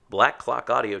Black Clock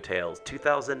Audio Tales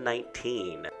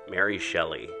 2019, Mary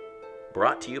Shelley.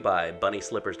 Brought to you by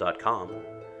BunnySlippers.com.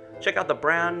 Check out the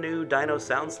brand new Dino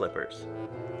Sound Slippers.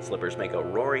 Slippers make a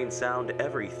roaring sound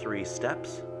every 3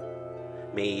 steps.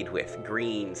 Made with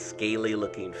green,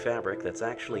 scaly-looking fabric that's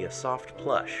actually a soft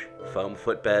plush. Foam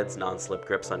footbeds, non-slip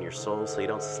grips on your soles so you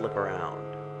don't slip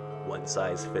around. One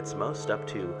size fits most, up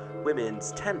to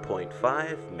women's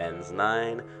 10.5, men's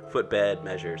 9. Footbed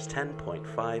measures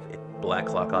 10.5. Black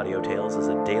Clock Audio Tales is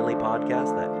a daily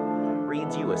podcast that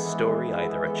reads you a story,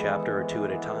 either a chapter or 2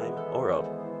 at a time, or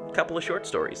a couple of short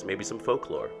stories, maybe some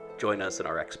folklore. Join us in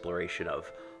our exploration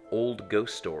of old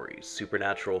ghost stories,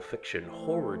 supernatural fiction,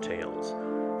 horror tales,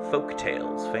 folk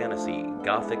tales, fantasy,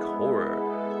 gothic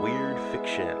horror, weird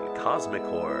fiction, cosmic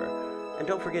horror. And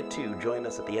don't forget to join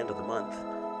us at the end of the month,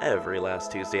 every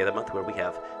last Tuesday of the month, where we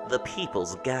have The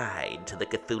People's Guide to the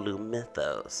Cthulhu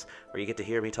Mythos, where you get to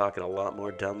hear me talking a lot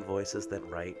more dumb voices than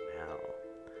right now.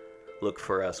 Look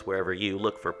for us wherever you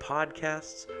look for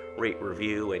podcasts, rate,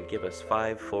 review, and give us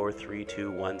 5, 4, 3,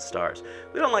 2, 1 stars.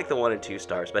 We don't like the 1 and 2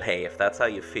 stars, but hey, if that's how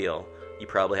you feel, you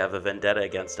probably have a vendetta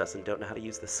against us and don't know how to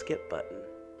use the skip button.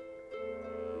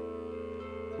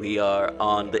 We are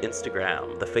on the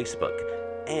Instagram, the Facebook,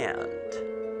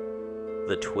 and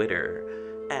the Twitter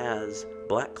as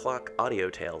Black Clock Audio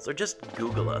Tales, or just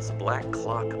Google us, Black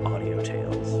Clock Audio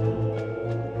Tales.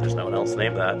 There's no one else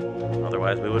named that,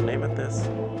 otherwise we would name it this.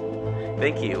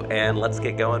 Thank you, and let's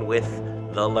get going with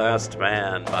The Last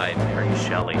Man by Mary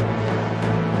Shelley.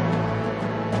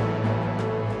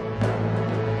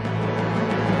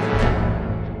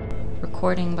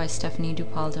 Recording by Stephanie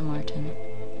Dupal de Martin.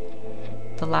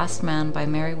 The Last Man by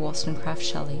Mary Wollstonecraft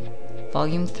Shelley,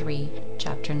 Volume 3,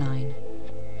 Chapter 9.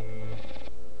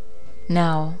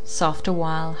 Now, soft a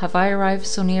while, have I arrived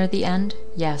so near the end?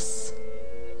 Yes.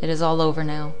 It is all over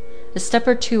now. A step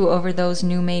or 2 over those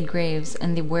new-made graves,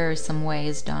 and the wearisome way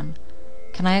is done.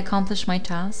 Can I accomplish my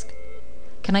task?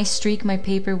 Can I streak my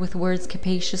paper with words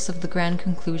capacious of the grand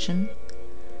conclusion?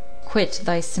 Quit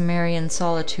thy Cimmerian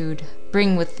solitude.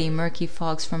 Bring with thee murky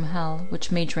fogs from hell,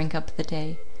 which may drink up the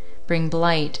day. Bring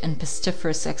blight and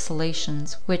pestiferous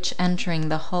exhalations, which, entering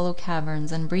the hollow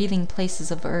caverns and breathing places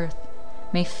of earth,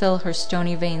 may fill her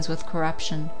stony veins with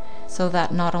corruption, so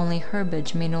that not only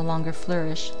herbage may no longer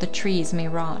flourish, the trees may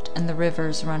rot, and the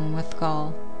rivers run with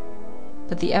gall,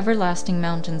 but the everlasting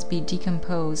mountains be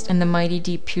decomposed, and the mighty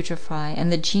deep putrefy, and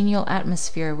the genial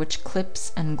atmosphere which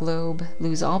clips and globe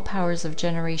lose all powers of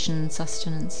generation and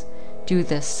sustenance. Do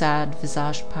this, sad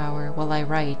visaged power, while I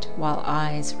write, while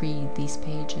eyes read these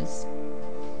pages.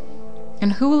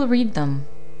 And who will read them?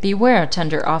 Beware,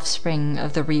 tender offspring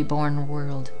of the reborn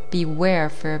world. Beware,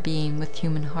 fair being with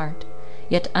human heart,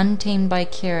 yet untamed by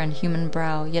care and human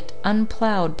brow, yet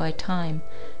unploughed by time.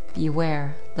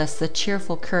 Beware, lest the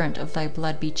cheerful current of thy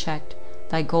blood be checked,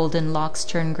 thy golden locks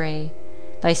turn grey,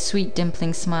 thy sweet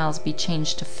dimpling smiles be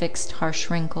changed to fixed,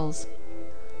 harsh wrinkles.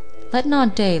 Let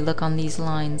not day look on these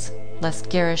lines, lest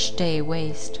garish day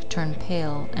waste, turn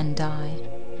pale, and die.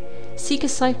 Seek a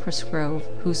cypress grove,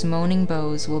 whose moaning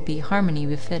boughs will be harmony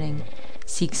befitting.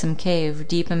 Seek some cave,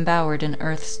 deep embowered in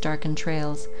earth's darkened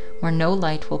trails, where no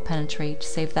light will penetrate,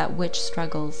 save that which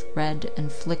struggles, red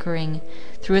and flickering,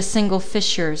 through a single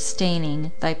fissure,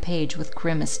 staining thy page with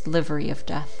grimmest livery of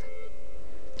death.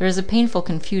 There is a painful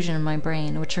confusion in my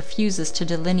brain, which refuses to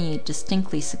delineate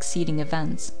distinctly succeeding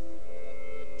events.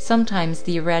 Sometimes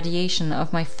the irradiation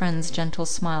of my friend's gentle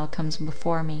smile comes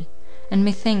before me, and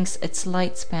methinks its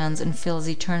light spans and fills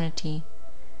eternity.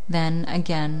 Then,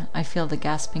 again, I feel the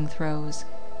gasping throes.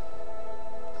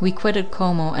 We quitted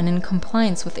Como, and in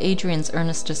compliance with Adrian's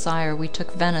earnest desire, we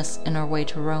took Venice in our way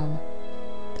to Rome.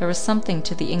 There was something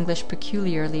to the English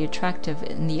peculiarly attractive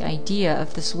in the idea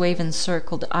of this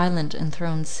wave-encircled,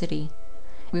 island-enthroned city.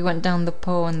 We went down the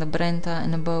Po and the Brenta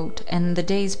in a boat, and the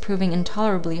days proving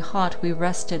intolerably hot, we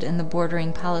rested in the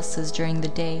bordering palaces during the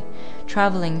day,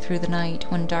 travelling through the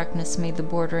night, when darkness made the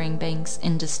bordering banks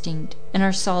indistinct, and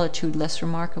our solitude less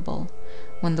remarkable,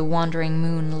 when the wandering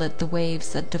moon lit the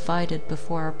waves that divided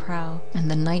before our prow, and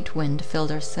the night wind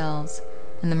filled our sails,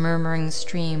 and the murmuring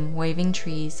stream, waving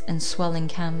trees, and swelling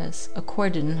canvas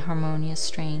accorded in harmonious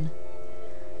strain.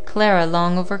 Clara,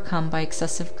 long overcome by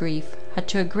excessive grief, had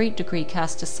to a great degree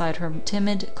cast aside her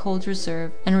timid, cold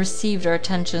reserve, and received our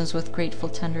attentions with grateful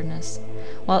tenderness,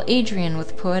 while Adrian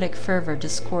with poetic fervour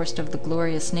discoursed of the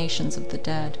glorious nations of the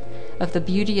dead, of the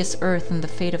beauteous earth and the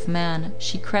fate of man.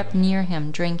 She crept near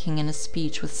him, drinking in his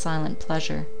speech with silent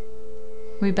pleasure.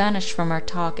 We banished from our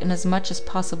talk, and as much as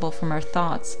possible from our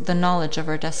thoughts, the knowledge of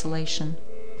our desolation.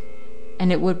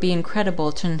 and it would be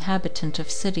incredible to an inhabitant of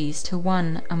cities, to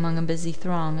one among a busy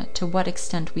throng, to what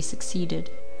extent we succeeded.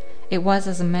 It was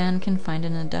as a man confined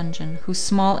in a dungeon, whose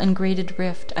small and grated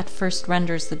rift at first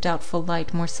renders the doubtful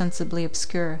light more sensibly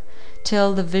obscure,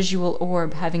 till, the visual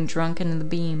orb having drunken the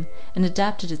beam, and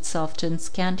adapted itself to its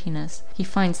scantiness, he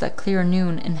finds that clear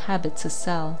noon inhabits his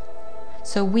cell.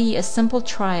 So we, a simple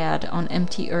triad on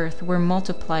empty earth, were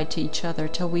multiplied to each other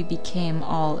till we became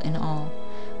all in all.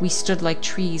 We stood like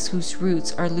trees whose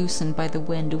roots are loosened by the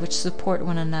wind, which support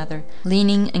one another,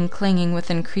 leaning and clinging with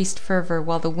increased fervour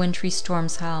while the wintry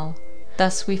storms howl.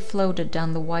 Thus we floated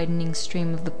down the widening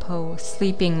stream of the Po,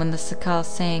 sleeping when the cicale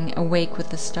sang, awake with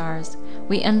the stars.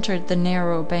 We entered the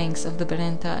narrow banks of the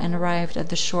Brenta and arrived at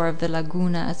the shore of the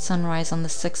Laguna at sunrise on the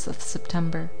 6th of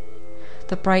September.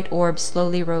 The bright orb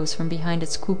slowly rose from behind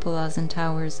its cupolas and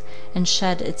towers, and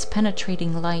shed its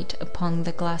penetrating light upon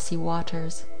the glassy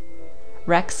waters.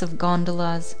 Wrecks of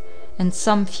gondolas, and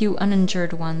some few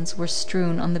uninjured ones, were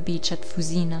strewn on the beach at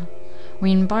Fusina.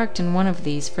 We embarked in one of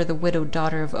these for the widowed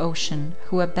daughter of Ocean,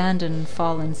 who, abandoned and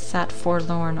fallen, sat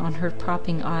forlorn on her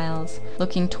propping isles,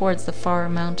 looking towards the far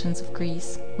mountains of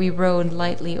Greece. We rowed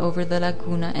lightly over the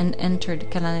Laguna and entered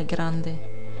Canale Grande.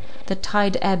 The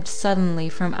tide ebbed suddenly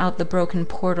from out the broken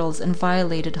portals and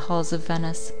violated halls of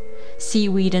Venice.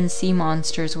 Seaweed and sea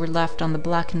monsters were left on the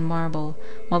blackened marble,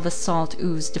 while the salt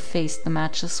ooze defaced the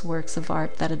matchless works of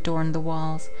art that adorned the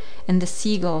walls, and the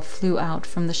seagull flew out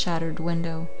from the shattered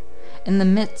window. In the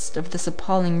midst of this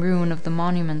appalling ruin of the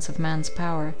monuments of man's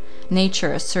power,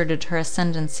 nature asserted her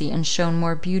ascendancy and shone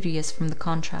more beauteous from the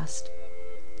contrast.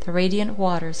 The radiant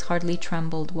waters hardly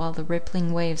trembled, while the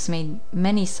rippling waves made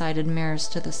many-sided mirrors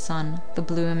to the sun. The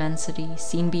blue immensity,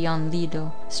 seen beyond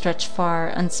Lido, stretched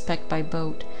far unspecked by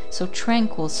boat, so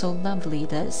tranquil, so lovely,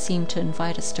 that it seemed to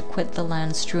invite us to quit the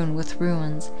land strewn with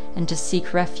ruins, and to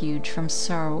seek refuge from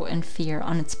sorrow and fear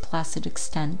on its placid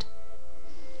extent.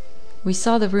 We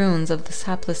saw the ruins of this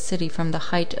hapless city from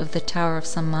the height of the tower of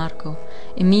San Marco,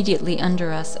 immediately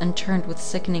under us, and turned with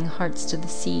sickening hearts to the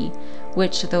sea,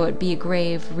 which, though it be a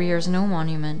grave, rears no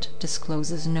monument,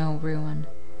 discloses no ruin.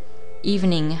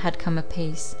 Evening had come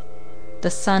apace. The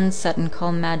sun set in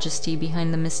calm majesty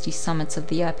behind the misty summits of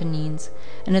the Apennines,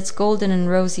 and its golden and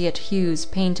roseate hues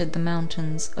painted the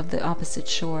mountains of the opposite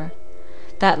shore.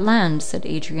 "That land," said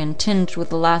Adrian, "tinged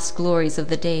with the last glories of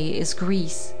the day, is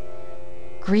Greece."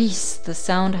 Greece! The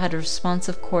sound had a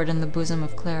responsive chord in the bosom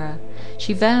of Clara.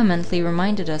 She vehemently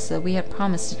reminded us that we had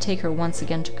promised to take her once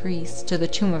again to Greece, to the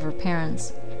tomb of her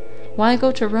parents. Why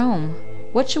go to Rome?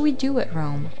 What should we do at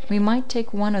Rome? We might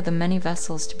take one of the many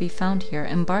vessels to be found here,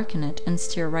 embark in it, and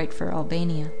steer right for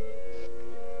Albania.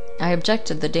 I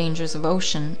objected the dangers of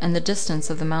ocean, and the distance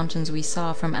of the mountains we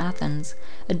saw from Athens,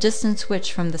 a distance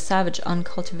which, from the savage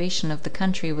uncultivation of the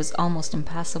country, was almost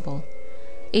impassable.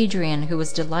 Adrian, who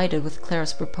was delighted with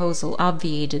Clara's proposal,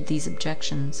 obviated these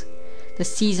objections. The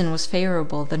season was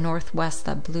favourable, the north-west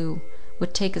that blew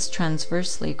would take us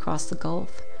transversely across the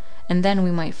gulf, and then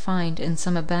we might find, in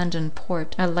some abandoned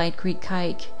port, a light Greek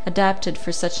caique, adapted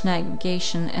for such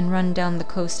navigation, and run down the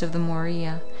coast of the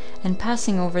Morea, and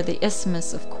passing over the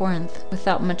Isthmus of Corinth,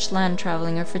 without much land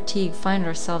travelling or fatigue, find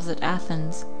ourselves at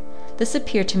Athens. This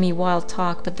appeared to me wild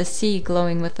talk, but the sea,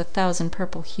 glowing with 1,000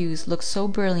 purple hues, looked so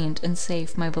brilliant and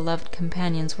safe, my beloved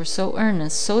companions were so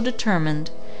earnest, so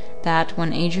determined, that,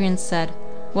 when Adrian said,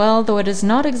 "Well, though it is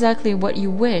not exactly what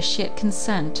you wish, yet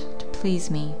consent, to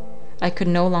please me," I could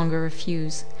no longer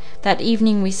refuse. That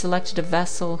evening we selected a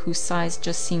vessel whose size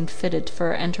just seemed fitted for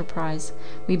our enterprise.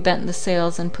 We bent the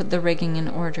sails and put the rigging in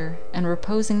order, and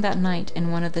reposing that night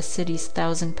in one of the city's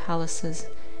 1,000 palaces,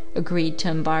 agreed to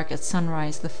embark at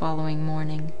sunrise the following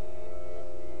morning.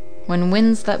 When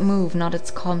winds that move not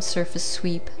its calm surface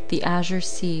sweep the azure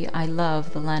sea, I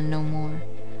love the land no more.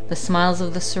 The smiles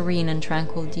of the serene and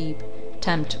tranquil deep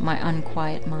tempt my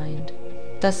unquiet mind.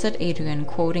 Thus said Adrian,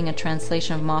 quoting a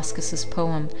translation of Moschus's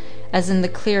poem, as in the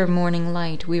clear morning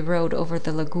light we rode over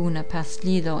the Laguna past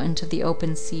Lido into the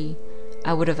open sea.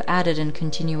 I would have added in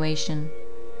continuation,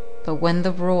 but when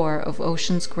the roar of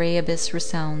ocean's grey abyss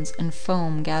resounds, and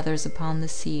foam gathers upon the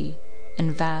sea,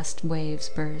 and vast waves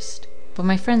burst. But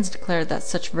my friends declared that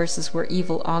such verses were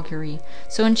evil augury,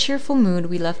 so in cheerful mood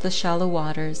we left the shallow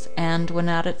waters, and, when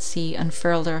out at sea,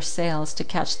 unfurled our sails to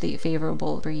catch the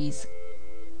favourable breeze.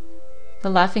 The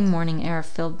laughing morning air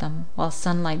filled them, while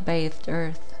sunlight bathed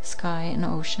earth, sky, and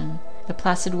ocean. The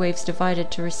placid waves divided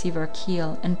to receive our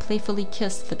keel, and playfully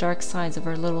kissed the dark sides of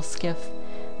our little skiff,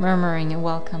 murmuring a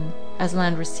welcome. As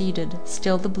land receded,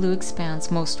 still the blue expanse,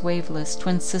 most waveless,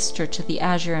 twin sister to the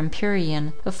azure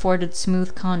empyrean, afforded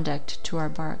smooth conduct to our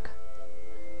bark.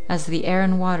 As the air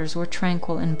and waters were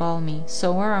tranquil and balmy,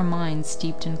 so were our minds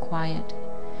steeped in quiet.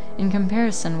 In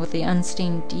comparison with the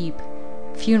unstained deep,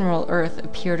 funeral earth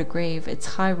appeared a grave,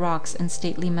 its high rocks and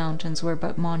stately mountains were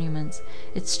but monuments,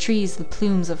 its trees the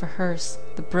plumes of a hearse,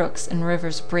 the brooks and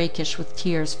rivers brakish with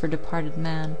tears for departed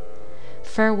man.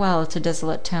 Farewell to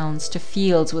desolate towns, to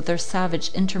fields with their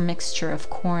savage intermixture of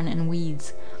corn and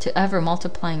weeds, to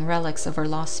ever-multiplying relics of our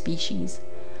lost species.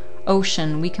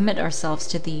 Ocean, we commit ourselves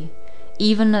to thee.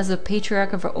 Even as the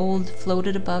patriarch of old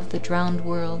floated above the drowned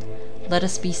world, let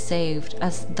us be saved,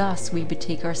 as thus we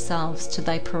betake ourselves to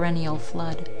thy perennial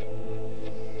flood.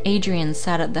 Adrian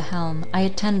sat at the helm, I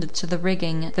attended to the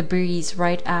rigging, the breeze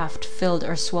right aft filled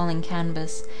our swelling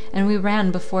canvas, and we ran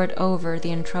before it over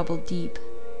the untroubled deep.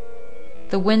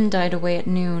 The wind died away at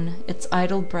noon, its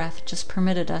idle breath just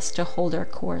permitted us to hold our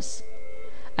course.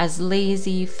 As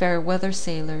lazy, fair-weather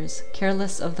sailors,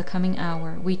 careless of the coming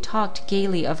hour, we talked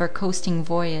gaily of our coasting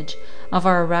voyage, of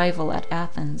our arrival at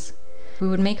Athens. We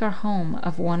would make our home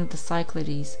of one of the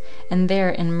Cyclades, and there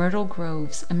in myrtle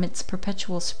groves, amidst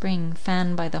perpetual spring,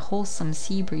 fanned by the wholesome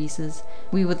sea breezes,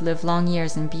 we would live long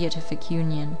years in beatific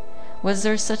union. Was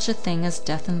there such a thing as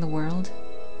death in the world?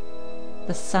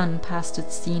 The sun passed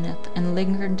its zenith, and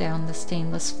lingered down the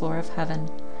stainless floor of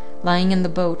heaven. Lying in the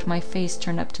boat, my face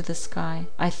turned up to the sky,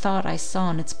 I thought I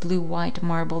saw in its blue-white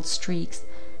marbled streaks,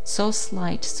 so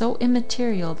slight, so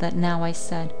immaterial, that now I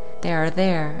said, they are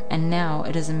there, and now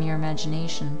it is a mere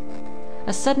imagination.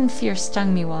 A sudden fear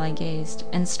stung me while I gazed,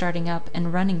 and starting up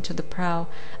and running to the prow,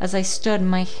 as I stood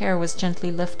my hair was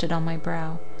gently lifted on my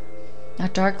brow. A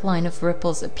dark line of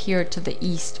ripples appeared to the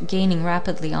east, gaining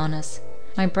rapidly on us.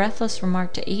 My breathless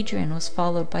remark to Adrian was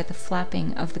followed by the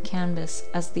flapping of the canvas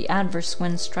as the adverse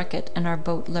wind struck it and our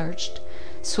boat lurched.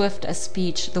 Swift as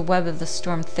speech, the web of the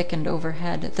storm thickened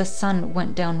overhead, the sun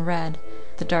went down red,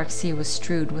 the dark sea was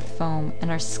strewed with foam,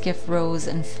 and our skiff rose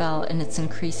and fell in its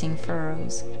increasing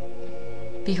furrows.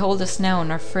 Behold us now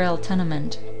in our frail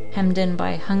tenement, hemmed in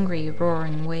by hungry,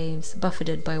 roaring waves,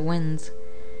 buffeted by winds.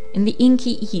 In the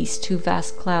inky east, two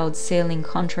vast clouds sailing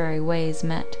contrary ways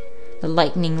met. The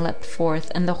lightning leapt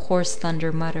forth, and the hoarse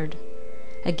thunder muttered.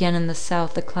 Again in the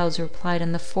south the clouds replied,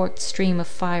 and the forked stream of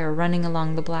fire running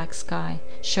along the black sky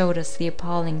showed us the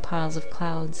appalling piles of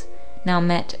clouds, now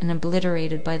met and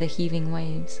obliterated by the heaving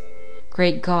waves.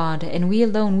 Great God, and we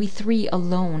alone, we three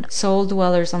alone, sole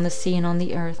dwellers on the sea and on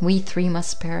the earth, we three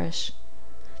must perish.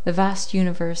 The vast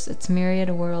universe, its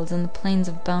myriad worlds, and the plains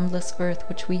of boundless earth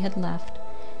which we had left,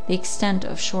 the extent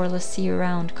of shoreless sea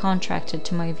around, contracted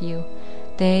to my view.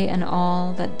 They and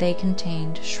all that they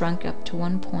contained shrunk up to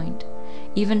one point,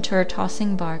 even to our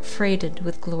tossing bark freighted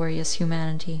with glorious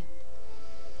humanity.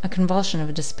 A convulsion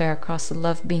of despair crossed the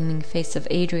love-beaming face of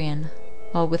Adrian,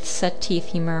 while with set teeth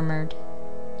he murmured,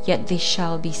 "Yet they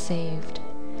shall be saved."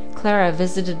 Clara,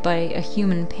 visited by a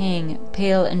human pang,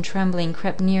 pale and trembling,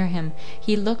 crept near him.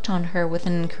 He looked on her with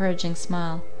an encouraging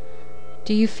smile.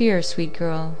 "Do you fear, sweet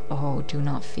girl?" "Oh, do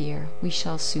not fear. We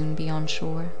shall soon be on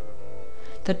shore."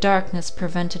 The darkness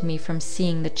prevented me from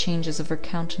seeing the changes of her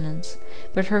countenance,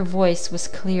 but her voice was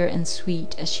clear and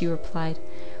sweet as she replied,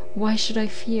 "Why should I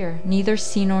fear? Neither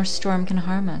sea nor storm can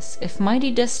harm us, if mighty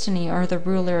destiny or the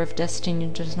ruler of destiny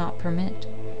does not permit.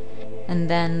 And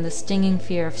then the stinging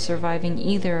fear of surviving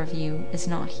either of you is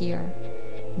not here.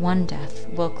 One death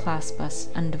will clasp us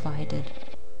undivided."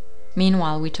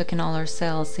 Meanwhile we took in all our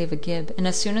sails save a gib, and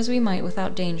as soon as we might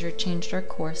without danger changed our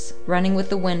course, running with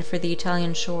the wind for the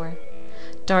Italian shore.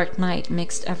 Dark night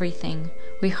mixed everything.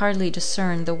 We hardly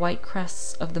discerned the white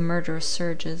crests of the murderous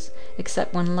surges,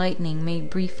 except when lightning made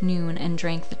brief noon and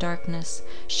drank the darkness,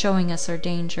 showing us our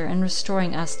danger and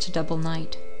restoring us to double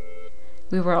night.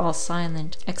 We were all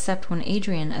silent, except when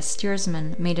Adrian, as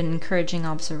steersman, made an encouraging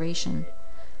observation.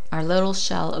 Our little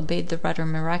shell obeyed the rudder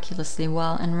miraculously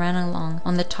well and ran along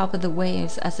on the top of the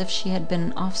waves as if she had been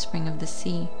an offspring of the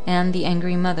sea, and the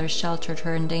angry mother sheltered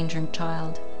her endangered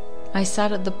child. I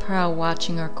sat at the prow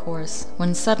watching our course,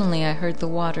 when suddenly I heard the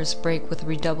waters break with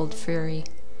redoubled fury.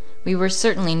 We were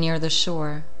certainly near the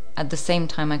shore. At the same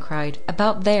time I cried,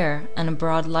 "About there!" and a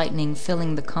broad lightning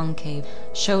filling the concave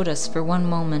showed us for one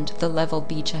moment the level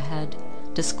beach ahead,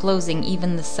 disclosing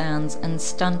even the sands and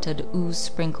stunted,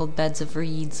 ooze-sprinkled beds of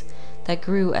reeds that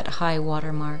grew at high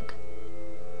water mark.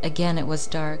 Again it was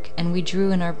dark, and we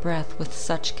drew in our breath with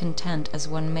such content as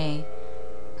one may,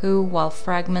 who, while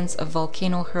fragments of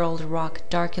volcano-hurled rock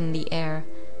darken the air,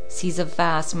 sees a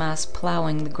vast mass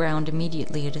ploughing the ground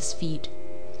immediately at his feet.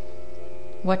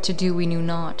 What to do we knew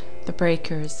not. The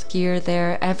breakers, here,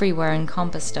 there, everywhere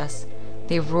encompassed us.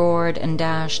 They roared and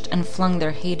dashed, and flung their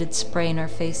hated spray in our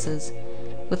faces.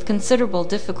 With considerable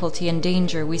difficulty and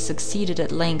danger we succeeded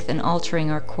at length in altering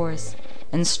our course,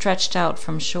 and stretched out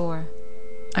from shore.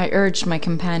 I urged my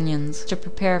companions to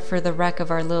prepare for the wreck of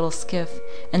our little skiff,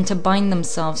 and to bind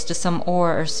themselves to some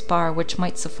oar or spar which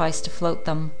might suffice to float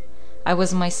them. I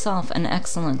was myself an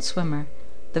excellent swimmer.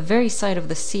 The very sight of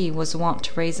the sea was wont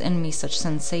to raise in me such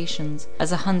sensations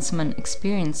as a huntsman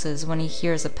experiences when he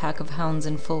hears a pack of hounds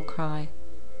in full cry.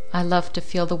 I loved to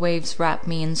feel the waves wrap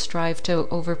me and strive to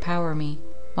overpower me,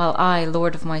 while I,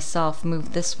 lord of myself,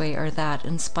 moved this way or that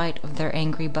in spite of their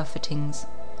angry buffetings.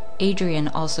 Adrian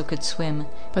also could swim,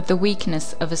 but the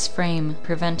weakness of his frame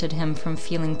prevented him from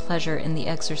feeling pleasure in the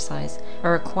exercise,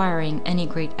 or acquiring any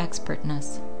great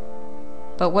expertness.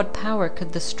 But what power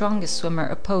could the strongest swimmer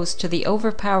oppose to the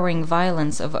overpowering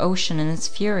violence of ocean and its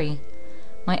fury?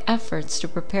 My efforts to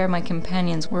prepare my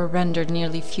companions were rendered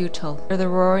nearly futile, for the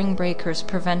roaring breakers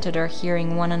prevented our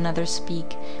hearing one another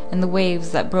speak, and the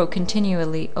waves that broke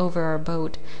continually over our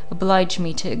boat obliged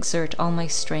me to exert all my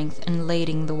strength in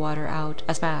lading the water out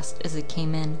as fast as it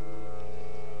came in.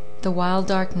 The wild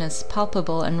darkness,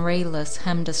 palpable and rayless,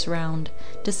 hemmed us round,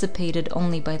 dissipated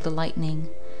only by the lightning.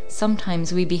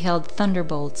 Sometimes we beheld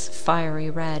thunderbolts, fiery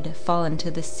red, fall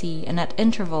into the sea, and at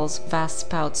intervals vast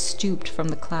spouts stooped from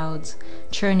the clouds,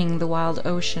 churning the wild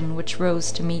ocean which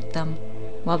rose to meet them,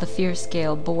 while the fierce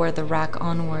gale bore the wrack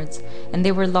onwards, and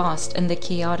they were lost in the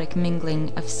chaotic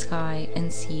mingling of sky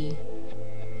and sea.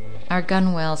 Our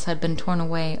gunwales had been torn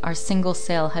away, our single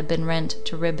sail had been rent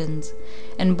to ribbons,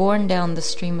 and borne down the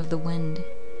stream of the wind.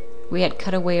 We had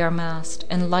cut away our mast,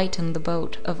 and lightened the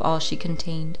boat of all she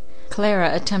contained.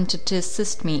 Clara attempted to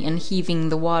assist me in heaving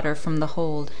the water from the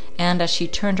hold, and as she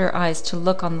turned her eyes to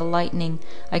look on the lightning,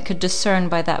 I could discern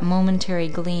by that momentary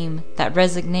gleam that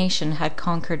resignation had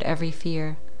conquered every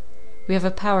fear. We have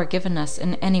a power given us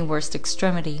in any worst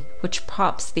extremity, which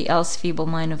props the else feeble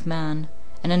mind of man,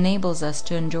 and enables us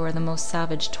to endure the most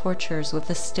savage tortures with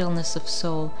a stillness of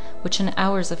soul which in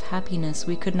hours of happiness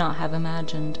we could not have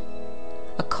imagined.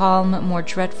 A calm more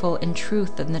dreadful in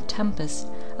truth than the tempest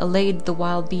allayed the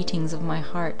wild beatings of my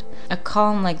heart, a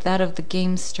calm like that of the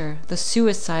gamester, the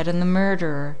suicide, and the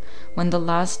murderer, when the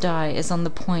last die is on the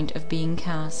point of being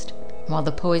cast, while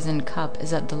the poisoned cup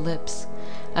is at the lips,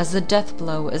 as the death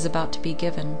blow is about to be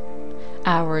given.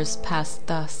 Hours passed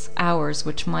thus, hours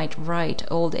which might write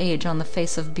old age on the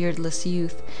face of beardless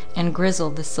youth, and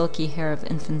grizzle the silky hair of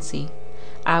infancy.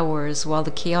 Hours while the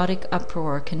chaotic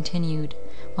uproar continued,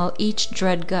 while each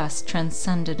dread gust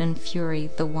transcended in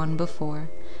fury the one before,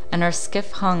 and our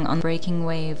skiff hung on the breaking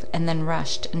wave, and then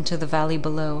rushed into the valley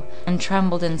below, and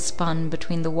trembled and spun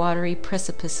between the watery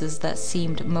precipices that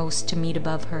seemed most to meet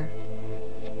above her.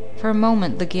 For a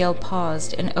moment the gale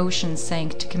paused, and ocean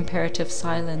sank to comparative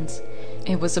silence.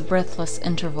 It was a breathless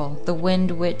interval. The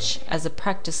wind which, as a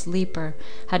practised leaper,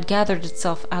 had gathered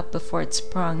itself up before it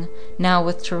sprung, now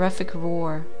with terrific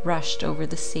roar rushed over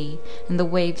the sea, and the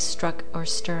waves struck our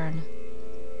stern.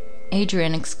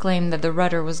 Adrian exclaimed that the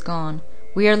rudder was gone.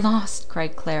 "We are lost!"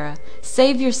 cried Clara.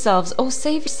 "Save yourselves! Oh,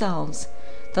 save yourselves!"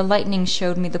 The lightning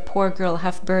showed me the poor girl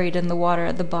half buried in the water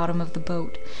at the bottom of the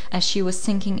boat. As she was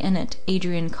sinking in it,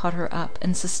 Adrian caught her up,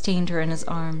 and sustained her in his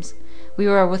arms. We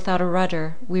were without a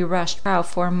rudder. We rushed prow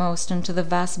foremost into the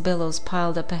vast billows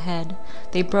piled up ahead.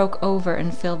 They broke over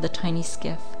and filled the tiny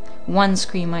skiff. One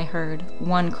scream I heard,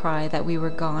 one cry that we were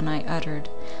gone I uttered.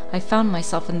 I found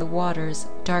myself in the waters.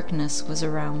 Darkness was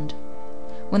around.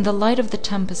 When the light of the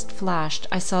tempest flashed,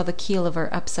 I saw the keel of our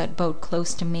upset boat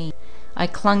close to me. I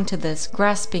clung to this,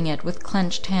 grasping it with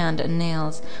clenched hand and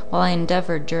nails, while I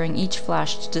endeavoured during each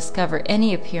flash to discover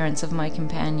any appearance of my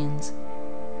companions.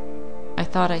 I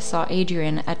thought I saw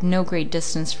Adrian at no great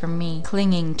distance from me,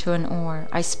 clinging to an oar.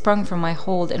 I sprung from my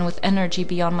hold, and with energy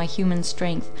beyond my human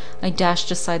strength, I dashed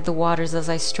aside the waters as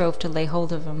I strove to lay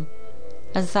hold of him.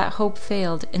 As that hope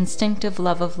failed, instinctive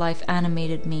love of life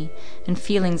animated me, and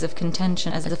feelings of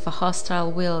contention as if a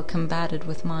hostile will combated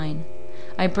with mine.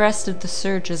 I breasted the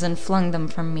surges and flung them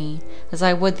from me, as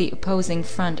I would the opposing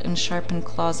front and sharpened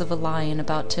claws of a lion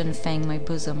about to enfang my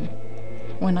bosom.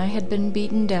 When I had been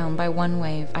beaten down by one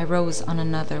wave, I rose on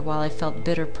another, while I felt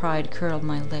bitter pride curl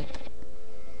my lip.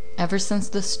 Ever since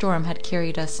the storm had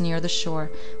carried us near the shore,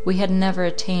 we had never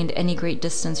attained any great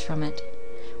distance from it.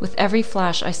 With every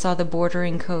flash I saw the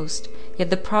bordering coast, yet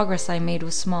the progress I made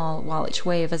was small, while each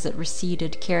wave as it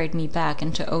receded carried me back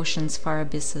into ocean's far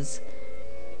abysses.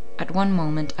 At one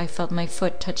moment I felt my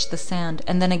foot touch the sand,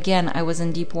 and then again I was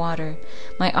in deep water.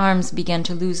 My arms began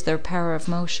to lose their power of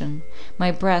motion.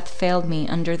 My breath failed me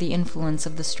under the influence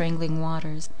of the strangling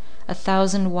waters.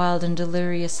 1,000 wild and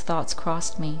delirious thoughts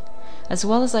crossed me. As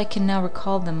well as I can now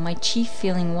recall them, my chief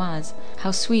feeling was,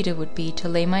 how sweet it would be to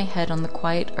lay my head on the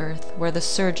quiet earth, where the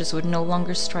surges would no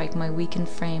longer strike my weakened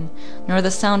frame, nor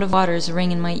the sound of waters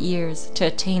ring in my ears, to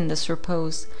attain this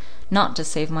repose. Not to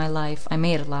save my life, I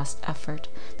made a last effort.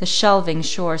 The shelving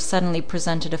shore suddenly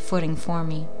presented a footing for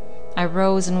me. I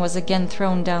rose and was again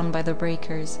thrown down by the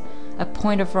breakers. A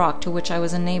point of rock to which I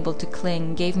was enabled to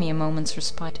cling gave me a moment's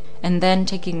respite, and then,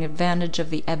 taking advantage of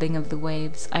the ebbing of the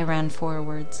waves, I ran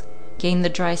forwards, gained the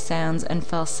dry sands, and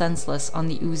fell senseless on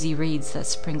the oozy reeds that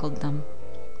sprinkled them.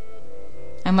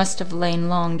 I must have lain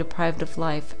long deprived of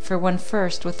life, for when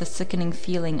first, with a sickening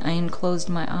feeling, I unclosed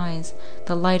my eyes,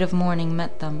 the light of morning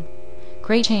met them.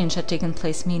 Great change had taken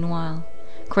place meanwhile.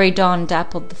 Grey dawn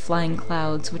dappled the flying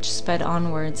clouds, which sped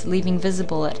onwards, leaving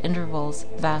visible at intervals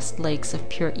vast lakes of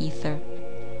pure ether.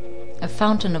 A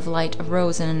fountain of light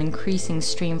arose in an increasing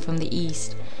stream from the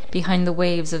east, behind the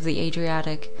waves of the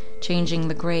Adriatic, changing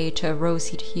the grey to a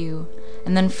roseate hue,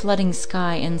 and then flooding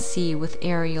sky and sea with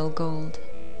aerial gold.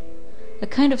 A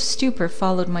kind of stupor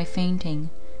followed my fainting.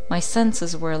 My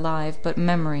senses were alive, but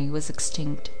memory was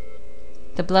extinct.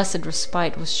 The blessed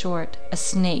respite was short. A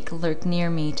snake lurked near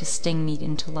me to sting me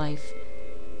into life.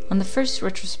 On the first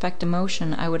retrospect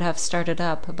emotion I would have started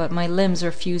up, but my limbs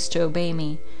refused to obey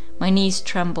me. My knees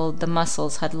trembled, the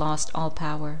muscles had lost all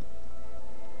power.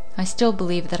 I still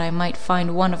believed that I might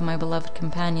find one of my beloved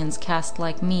companions cast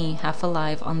like me, half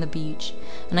alive, on the beach,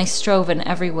 and I strove in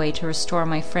every way to restore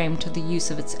my frame to the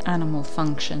use of its animal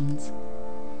functions.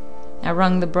 I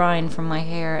wrung the brine from my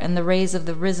hair, and the rays of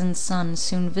the risen sun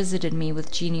soon visited me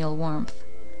with genial warmth.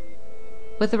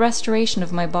 With the restoration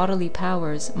of my bodily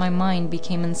powers, my mind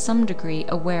became in some degree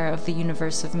aware of the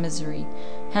universe of misery,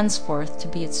 henceforth to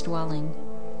be its dwelling.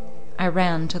 I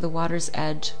ran to the water's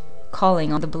edge,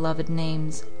 calling on the beloved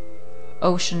names.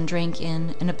 Ocean drank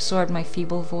in and absorbed my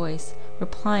feeble voice,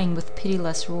 replying with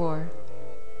pitiless roar.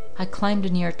 I climbed a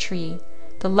near tree.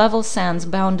 The level sands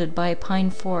bounded by a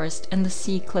pine forest, and the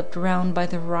sea clipped round by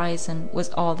the horizon, was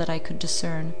all that I could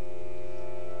discern.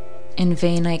 In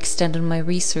vain I extended my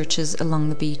researches along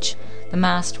the beach. The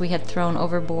mast we had thrown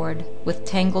overboard, with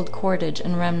tangled cordage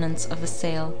and remnants of a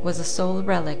sail, was the sole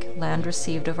relic land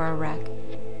received of our wreck.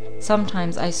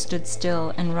 Sometimes I stood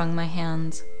still and wrung my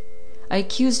hands. I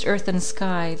accused earth and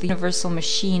sky, the universal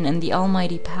machine, and the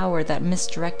almighty power that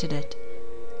misdirected it.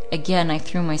 Again I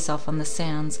threw myself on the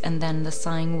sands, and then the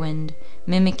sighing wind,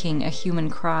 mimicking a human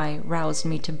cry, roused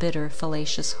me to bitter,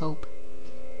 fallacious hope.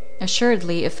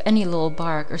 Assuredly, if any little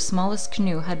bark or smallest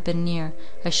canoe had been near,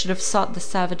 I should have sought the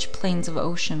savage plains of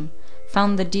ocean,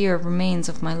 found the dear remains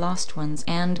of my lost ones,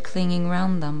 and, clinging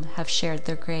round them, have shared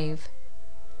their grave.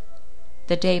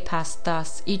 The day passed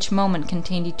thus. Each moment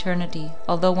contained eternity.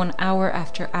 Although 1 hour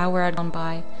after hour had gone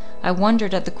by, I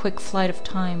wondered at the quick flight of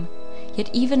time. Yet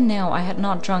even now I had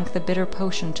not drunk the bitter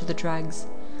potion to the dregs.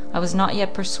 I was not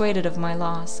yet persuaded of my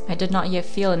loss. I did not yet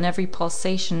feel in every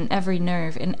pulsation, in every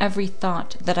nerve, in every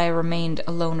thought, that I remained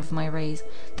alone of my race,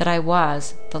 that I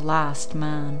was the last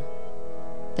man.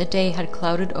 The day had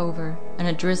clouded over, and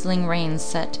a drizzling rain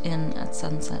set in at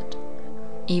sunset.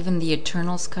 Even the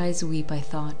eternal skies weep, I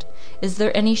thought. Is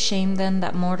there any shame, then,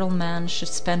 that mortal man should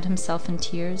spend himself in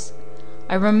tears?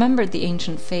 I remembered the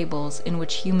ancient fables in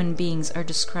which human beings are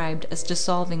described as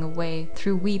dissolving away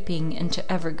through weeping into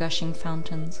ever-gushing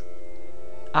fountains.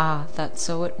 Ah, that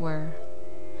so it were!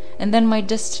 And then my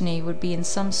destiny would be in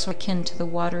some sort akin to the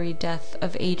watery death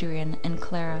of Adrian and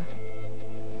Clara.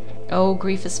 Oh,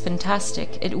 grief is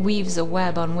fantastic! It weaves a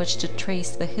web on which to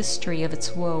trace the history of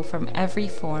its woe from every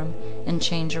form and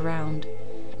change around.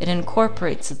 It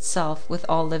incorporates itself with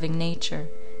all living nature.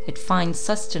 It finds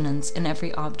sustenance in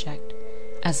every object.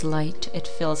 As light, it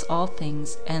fills all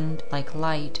things, and, like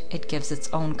light, it gives its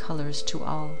own colors to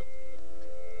all.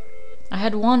 I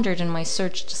had wandered in my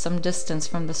search to some distance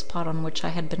from the spot on which I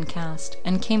had been cast,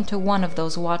 and came to one of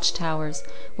those watchtowers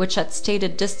which at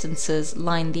stated distances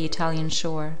line the Italian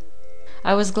shore.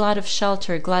 I was glad of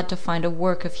shelter, glad to find a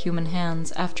work of human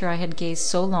hands, after I had gazed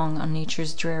so long on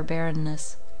nature's drear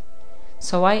barrenness.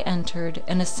 So I entered,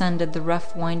 and ascended the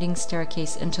rough winding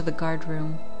staircase into the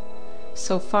guard-room.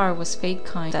 So far was fate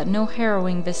kind, that no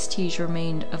harrowing vestige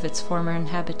remained of its former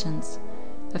inhabitants.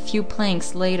 A few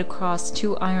planks laid across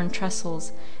 2 iron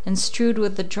trestles, and strewed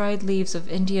with the dried leaves of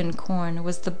Indian corn,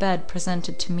 was the bed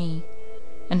presented to me,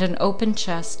 and an open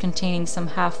chest containing some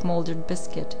half-mouldered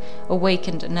biscuit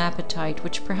awakened an appetite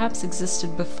which perhaps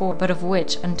existed before, but of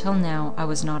which until now I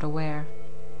was not aware.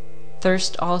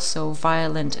 Thirst also,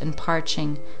 violent and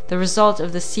parching, the result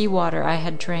of the sea-water I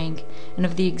had drank, and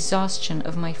of the exhaustion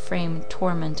of my frame,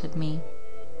 tormented me.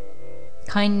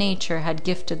 Kind nature had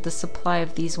gifted the supply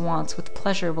of these wants with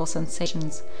pleasurable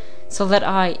sensations, so that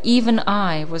I, even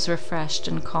I, was refreshed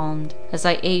and calmed, as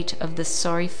I ate of this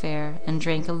sorry fare, and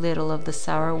drank a little of the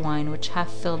sour wine which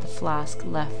half filled the flask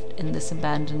left in this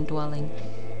abandoned dwelling.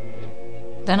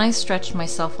 Then I stretched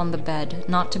myself on the bed,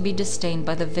 not to be disdained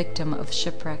by the victim of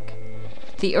shipwreck.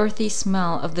 The earthy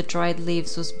smell of the dried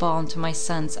leaves was balm to my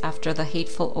sense after the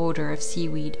hateful odor of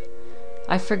seaweed.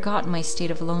 I forgot my state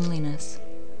of loneliness.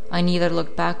 I neither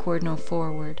looked backward nor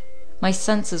forward. My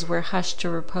senses were hushed to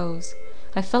repose.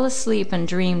 I fell asleep and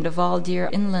dreamed of all dear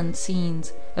inland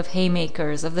scenes, of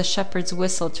haymakers, of the shepherd's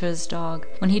whistle to his dog,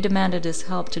 when he demanded his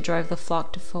help to drive the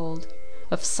flock to fold,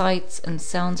 of sights and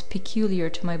sounds peculiar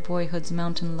to my boyhood's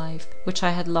mountain life, which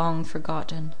I had long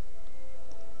forgotten.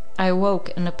 I awoke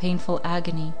in a painful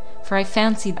agony, for I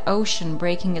fancied the ocean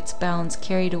breaking its bounds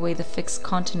carried away the fixed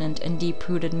continent and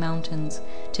deep-rooted mountains,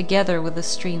 together with the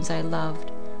streams I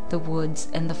loved, the woods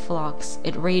and the flocks.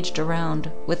 It raged around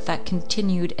with that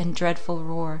continued and dreadful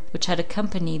roar which had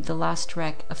accompanied the last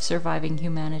wreck of surviving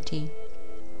humanity.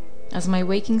 As my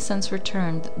waking sense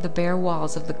returned, the bare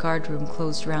walls of the guardroom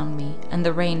closed round me, and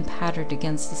the rain pattered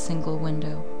against the single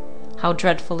window. How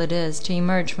dreadful it is to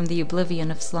emerge from the oblivion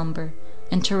of slumber,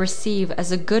 and to receive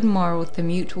as a good morrow the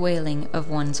mute wailing of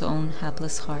one's own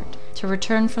hapless heart, to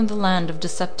return from the land of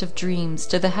deceptive dreams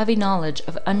to the heavy knowledge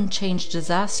of unchanged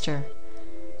disaster!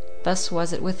 Thus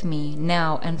was it with me,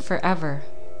 now and forever.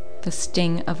 The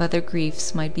sting of other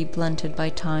griefs might be blunted by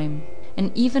time,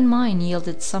 and even mine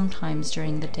yielded sometimes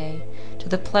during the day, to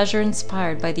the pleasure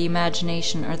inspired by the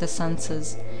imagination or the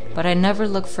senses, but I never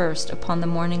looked first upon the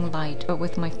morning light, but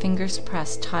with my fingers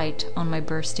pressed tight on my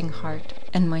bursting heart,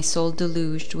 and my soul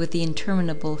deluged with the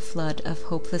interminable flood of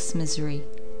hopeless misery.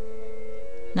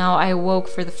 Now I awoke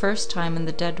for the first time in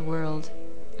the dead world.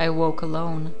 I awoke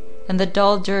alone, and the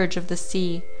dull dirge of the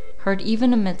sea, heard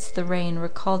even amidst the rain,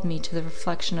 recalled me to the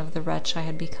reflection of the wretch I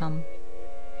had become.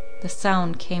 The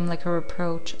sound came like a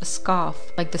reproach, a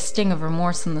scoff, like the sting of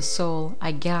remorse in the soul.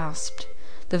 I gasped.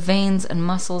 The veins and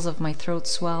muscles of my throat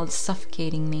swelled,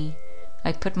 suffocating me.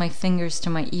 I put my fingers to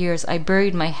my ears. I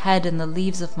buried my head in the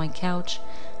leaves of my couch.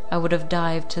 I would have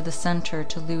dived to the center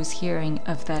to lose hearing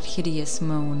of that hideous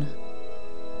moan.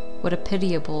 What a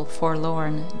pitiable,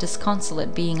 forlorn,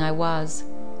 disconsolate being I was!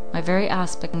 My very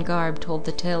aspect and garb told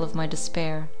the tale of my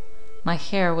despair. My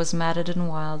hair was matted and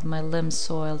wild, my limbs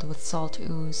soiled with salt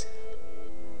ooze.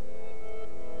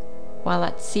 While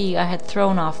at sea I had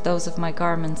thrown off those of my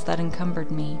garments that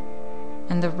encumbered me,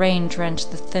 and the rain drenched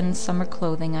the thin summer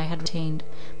clothing I had retained.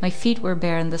 My feet were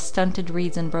bare, and the stunted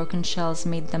reeds and broken shells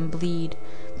made them bleed.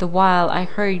 The while I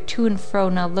hurried to and fro,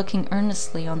 now looking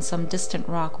earnestly on some distant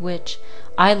rock which,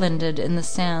 islanded in the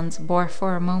sands, bore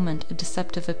for a moment a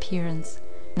deceptive appearance,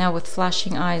 now with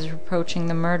flashing eyes reproaching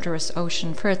the murderous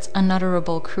ocean for its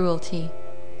unutterable cruelty.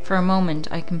 For a moment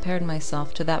I compared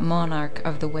myself to that monarch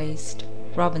of the waste,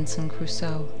 Robinson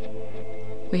Crusoe.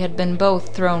 We had been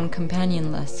both thrown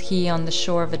companionless, he on the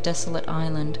shore of a desolate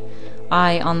island,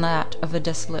 I on that of a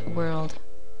desolate world.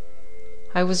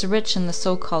 I was rich in the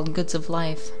so-called goods of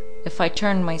life. If I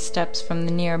turned my steps from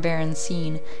the near barren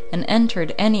scene, and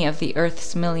entered any of the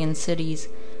earth's million cities,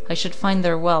 I should find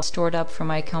their wealth stored up for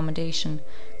my accommodation,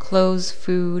 clothes,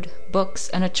 food, books,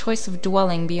 and a choice of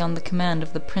dwelling beyond the command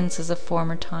of the princes of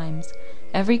former times.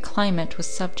 Every climate was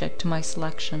subject to my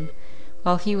selection,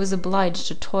 while he was obliged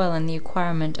to toil in the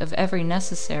acquirement of every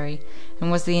necessary,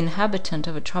 and was the inhabitant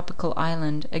of a tropical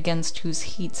island, against whose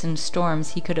heats and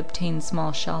storms he could obtain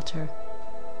small shelter.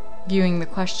 Viewing the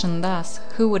question thus,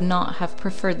 who would not have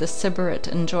preferred the sybarite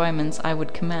enjoyments I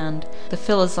would command, the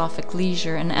philosophic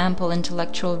leisure and ample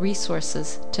intellectual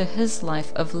resources, to his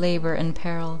life of labour and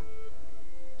peril?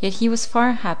 Yet he was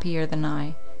far happier than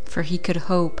I, for he could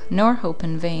hope, nor hope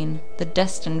in vain. The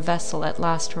destined vessel at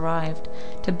last arrived,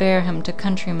 to bear him to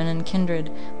countrymen and kindred,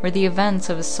 where the events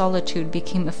of his solitude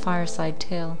became a fireside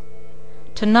tale.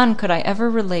 To none could I ever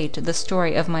relate the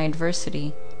story of my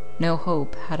adversity. No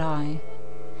hope had I.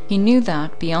 He knew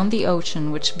that, beyond the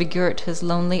ocean which begirt his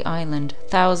lonely island,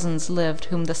 thousands lived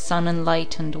whom the sun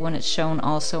enlightened when it shone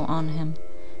also on him.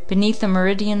 Beneath the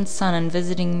meridian sun and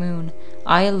visiting moon,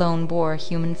 I alone bore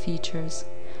human features.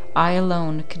 I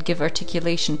alone could give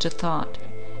articulation to thought,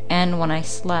 and when I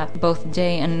slept, both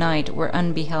day and night were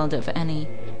unbeheld of any.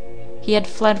 He had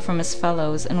fled from his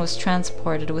fellows, and was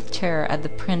transported with terror at the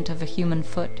print of a human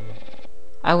foot.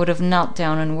 I would have knelt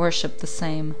down and worshipped the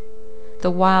same. The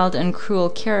wild and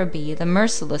cruel Caribbee, the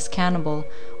merciless cannibal,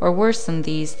 or worse than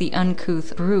these, the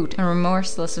uncouth brute and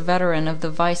remorseless veteran of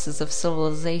the vices of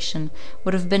civilization,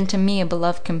 would have been to me a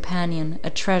beloved companion,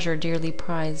 a treasure dearly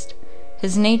prized.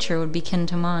 His nature would be kin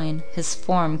to mine, his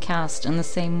form cast in the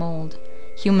same mould.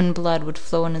 Human blood would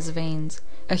flow in his veins.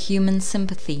 A human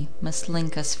sympathy must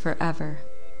link us forever.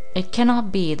 It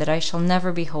cannot be that I shall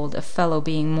never behold a fellow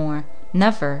being more.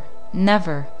 Never!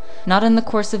 Never! Not in the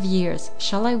course of years.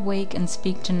 Shall I wake and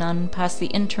speak to none, pass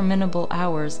the interminable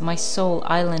hours, my soul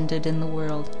islanded in the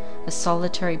world, a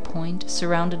solitary point,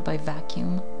 surrounded by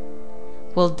vacuum?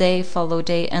 Will day follow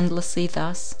day endlessly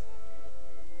thus?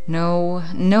 No,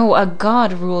 no, a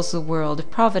God rules the world.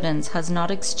 Providence has not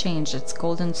exchanged its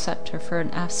golden scepter for an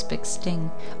aspic's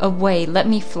sting. Away, let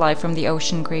me fly from the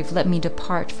ocean grave, let me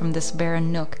depart from this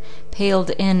barren nook, paled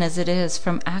in as it is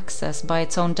from access by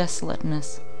its own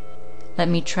desolateness. Let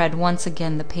me tread once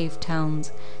again the paved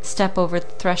towns, step over the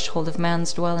threshold of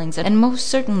man's dwellings, and most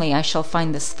certainly I shall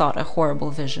find this thought a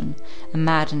horrible vision, a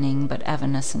maddening but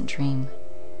evanescent dream.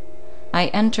 I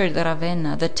entered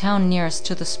Ravenna, the town nearest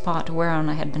to the spot whereon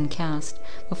I had been cast,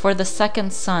 before the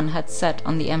second sun had set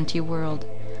on the empty world.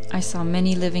 I saw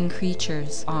many living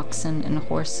creatures, oxen and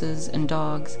horses and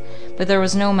dogs, but there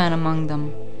was no man among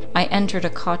them. I entered a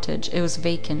cottage, it was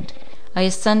vacant. I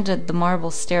ascended the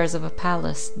marble stairs of a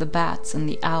palace, the bats and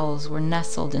the owls were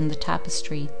nestled in the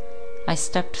tapestry. I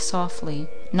stepped softly,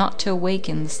 not to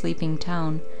awaken the sleeping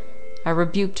town. I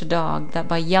rebuked a dog, that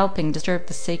by yelping disturbed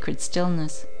the sacred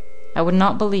stillness. I would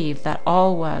not believe that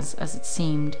all was as it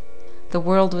seemed. The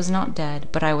world was not dead,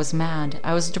 but I was mad.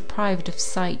 I was deprived of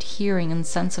sight, hearing, and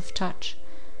sense of touch.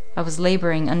 I was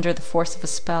laboring under the force of a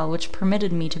spell which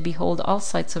permitted me to behold all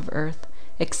sights of earth,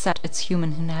 except its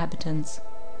human inhabitants.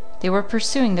 They were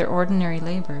pursuing their ordinary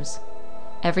labors.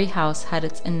 Every house had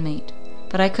its inmate,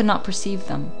 but I could not perceive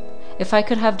them. If I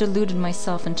could have deluded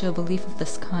myself into a belief of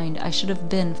this kind, I should have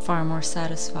been far more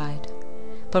satisfied.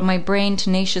 But my brain,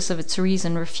 tenacious of its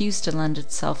reason, refused to lend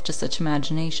itself to such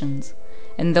imaginations,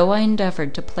 and though I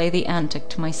endeavoured to play the antic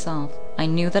to myself, I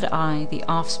knew that I, the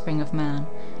offspring of man,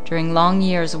 during long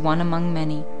years one among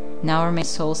many, now remained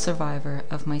sole survivor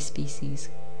of my species.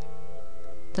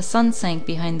 The sun sank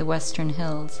behind the western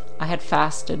hills. I had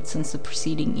fasted since the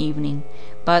preceding evening,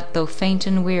 but, though faint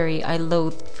and weary, I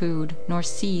loathed food, nor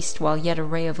ceased, while yet a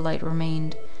ray of light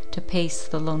remained, to pace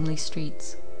the lonely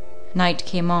streets. Night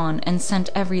came on, and sent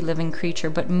every living creature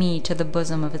but me to the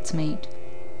bosom of its mate.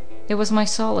 It was my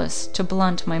solace to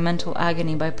blunt my mental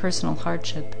agony by personal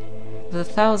hardship. Of the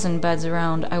 1,000 beds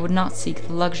around, I would not seek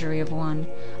the luxury of one.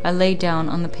 I lay down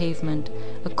on the pavement.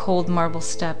 A cold marble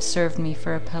step served me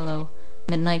for a pillow.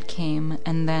 Midnight came,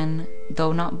 and then,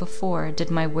 though not before,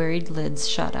 did my wearied lids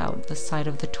shut out the sight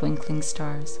of the twinkling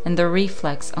stars, and their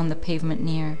reflex on the pavement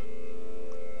near.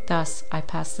 Thus I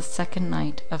passed the second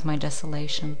night of my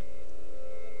desolation.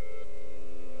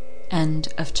 End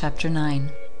of chapter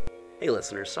 9. Hey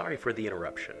listeners, sorry for the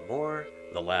interruption. More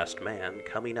The Last Man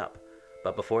coming up.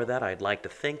 But before that, I'd like to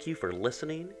thank you for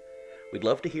listening. We'd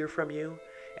love to hear from you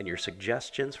and your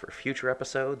suggestions for future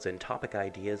episodes and topic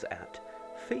ideas at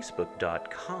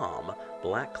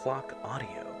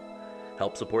facebook.com/blackclockaudio.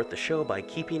 Help support the show by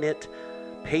keeping it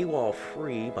paywall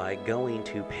free by going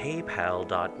to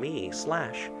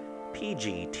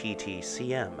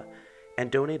paypal.me/pgttcm and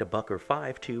donate $1 or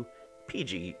 $5 to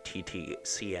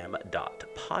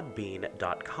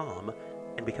pgttcm.podbean.com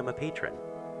and become a patron.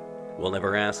 We'll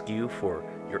never ask you for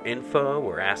your info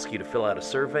or ask you to fill out a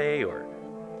survey or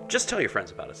just tell your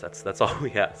friends about us. That's all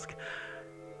we ask.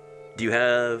 Do you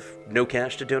have no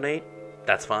cash to donate?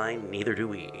 That's fine, neither do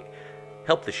we.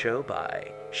 Help the show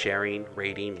by sharing,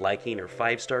 rating, liking, or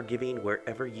 5-star giving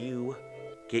wherever you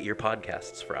get your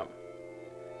podcasts from.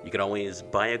 You can always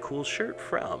buy a cool shirt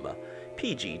from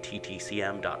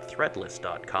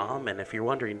pgttcm.threadless.com, and if you're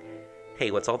wondering,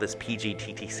 hey, what's all this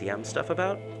PGTTCM stuff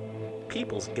about?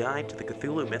 People's Guide to the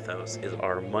Cthulhu Mythos is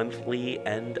our monthly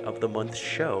end-of-the-month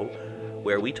show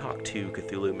where we talk to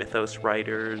Cthulhu Mythos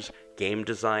writers, game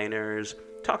designers,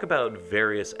 talk about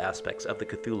various aspects of the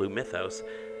Cthulhu Mythos,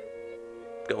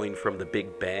 going from the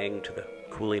Big Bang to the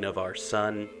cooling of our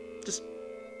sun, just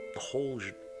the whole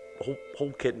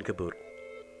kit and caboodle.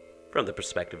 From the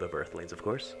perspective of Earthlings, of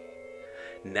course.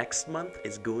 Next month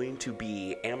is going to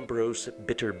be Ambrose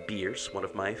Bitter Bierce, one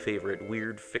of my favorite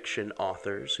weird fiction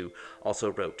authors who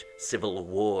also wrote Civil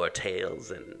War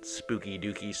tales and spooky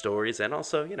dooky stories, and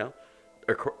also,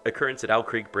 Occurrence at Owl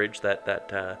Creek Bridge,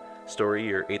 that story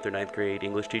your 8th or 9th grade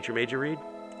English teacher made you read.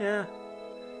 Yeah,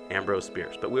 Ambrose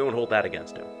Bierce, but we won't hold that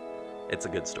against him. It's a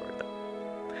good story,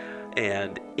 though.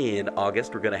 And in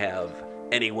August, we're going to have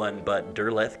Anyone But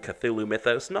Derleth Cthulhu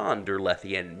Mythos,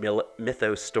 non-Derlethian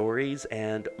mythos stories,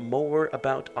 and more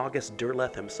about August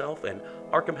Derleth himself and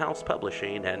Arkham House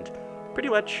Publishing, and pretty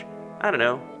much, kind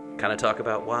of talk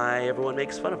about why everyone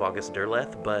makes fun of August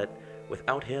Derleth, but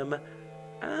Without him,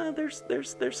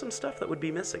 there's some stuff that would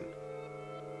be missing.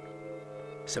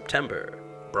 September,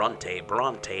 Bronte.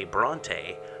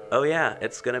 Oh yeah,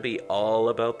 it's gonna be all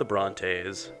about the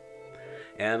Brontes.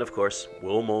 And of course,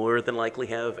 we'll more than likely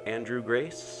have Andrew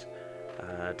Grace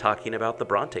talking about the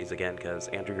Brontes again, because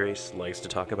Andrew Grace likes to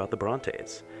talk about the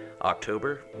Brontes.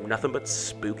 October, nothing but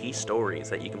spooky stories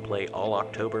that you can play all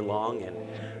October long,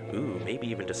 and maybe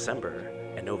even December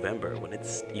and November when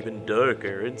it's even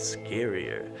darker and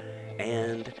scarier.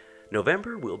 And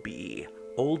November will be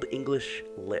Old English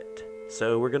Lit.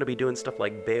 So we're going to be doing stuff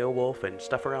like Beowulf and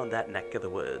stuff around that neck of the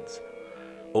woods.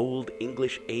 Old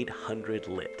English 800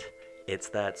 Lit. It's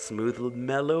that smooth,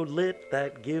 mellow lit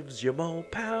that gives you more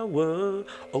power.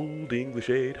 Old English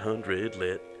 800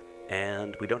 Lit.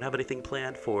 And we don't have anything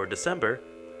planned for December.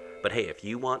 But hey, if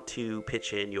you want to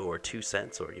pitch in your 2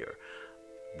 cents or your,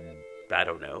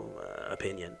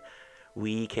 opinion,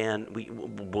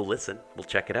 we'll listen. We'll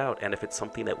check it out. And if it's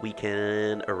something that we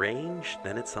can arrange,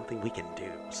 then it's something we can do.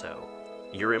 So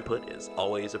your input is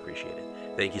always appreciated.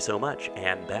 Thank you so much.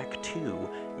 And back to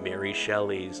Mary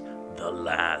Shelley's The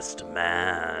Last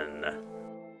Man.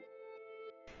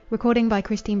 Recording by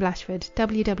Christine Blashford,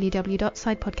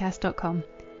 www.sidepodcast.com.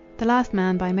 The Last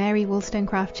Man by Mary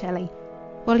Wollstonecraft Shelley.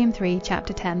 Volume 3,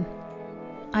 Chapter 10.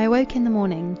 I awoke in the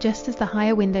morning, just as the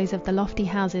higher windows of the lofty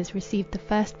houses received the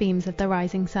first beams of the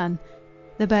rising sun.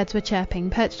 The birds were chirping,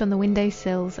 perched on the window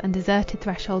sills and deserted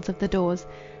thresholds of the doors.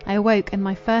 I awoke, and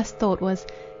my first thought was,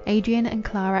 Adrian and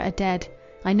Clara are dead.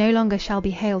 I no longer shall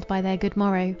be hailed by their good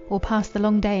morrow, or pass the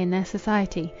long day in their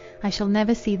society. I shall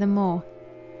never see them more.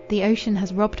 The ocean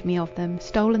has robbed me of them,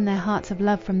 stolen their hearts of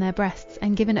love from their breasts,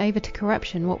 and given over to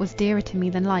corruption what was dearer to me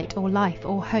than light, or life,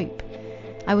 or hope.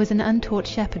 I was an untaught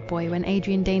shepherd boy when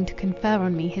Adrian deigned to confer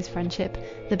on me his friendship.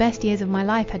 The best years of my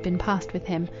life had been passed with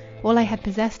him. All I had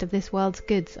possessed of this world's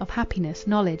goods, of happiness,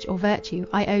 knowledge, or virtue,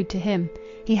 I owed to him.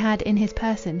 He had, in his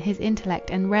person, his intellect,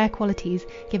 and rare qualities,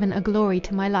 given a glory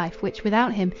to my life, which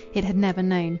without him it had never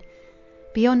known.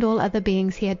 Beyond all other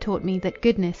beings he had taught me that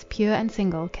goodness, pure and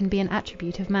single, can be an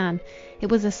attribute of man. It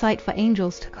was a sight for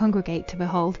angels to congregate to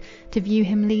behold, to view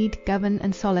him lead, govern,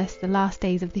 and solace the last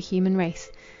days of the human race.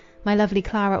 My lovely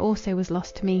Clara also was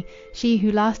lost to me, she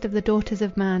who last of the daughters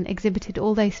of man exhibited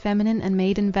all those feminine and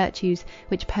maiden virtues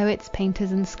which poets,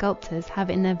 painters, and sculptors have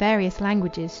in their various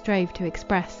languages strove to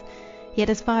express.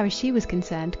 Yet as far as she was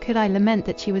concerned, could I lament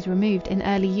that she was removed in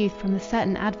early youth from the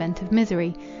certain advent of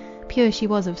misery? Pure she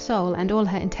was of soul, and all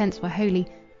her intents were holy,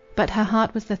 but her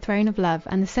heart was the throne of love,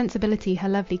 and the sensibility her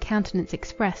lovely countenance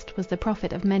expressed was the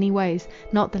prophet of many woes,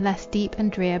 not the less deep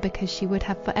and drear because she would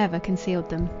have for ever concealed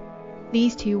them.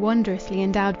 These two wondrously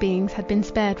endowed beings had been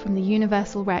spared from the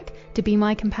universal wreck, to be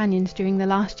my companions during the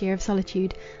last year of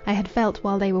solitude. I had felt,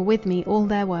 while they were with me, all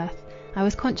their worth. I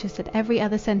was conscious that every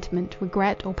other sentiment,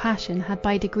 regret, or passion had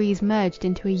by degrees merged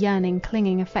into a yearning,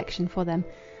 clinging affection for them.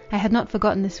 I had not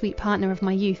forgotten the sweet partner of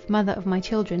my youth, mother of my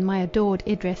children, my adored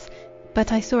Idris,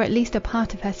 but I saw at least a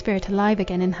part of her spirit alive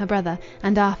again in her brother,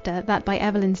 and after that by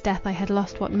Evelyn's death I had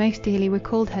lost what most dearly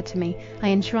recalled her to me, I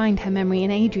enshrined her memory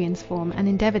in Adrian's form, and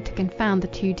endeavoured to confound the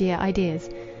two dear ideas.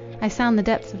 I sound the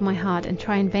depths of my heart, and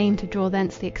try in vain to draw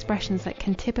thence the expressions that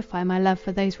can typify my love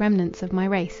for those remnants of my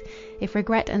race. If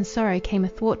regret and sorrow came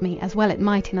athwart me, as well it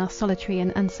might in our solitary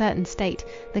and uncertain state,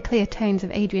 the clear tones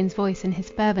of Adrian's voice and his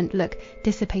fervent look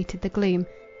dissipated the gloom.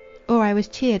 Or I was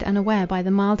cheered unaware by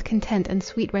the mild content and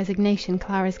sweet resignation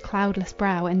Clara's cloudless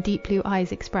brow and deep blue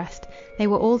eyes expressed. They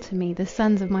were all to me, the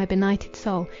suns of my benighted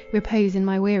soul, repose in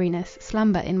my weariness,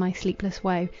 slumber in my sleepless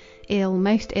woe. Ill,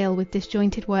 most ill, with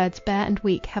disjointed words, bare and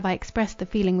weak, have I expressed the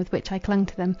feeling with which I clung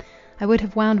to them. I would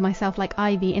have wound myself like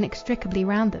ivy inextricably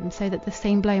round them, so that the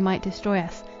same blow might destroy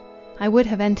us. I would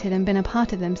have entered and been a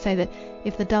part of them, so that,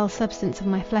 if the dull substance of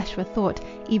my flesh were thought,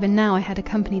 even now I had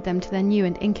accompanied them to their new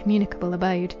and incommunicable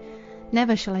abode.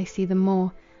 Never shall I see them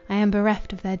more. I am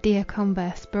bereft of their dear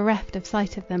converse, bereft of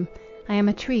sight of them. I am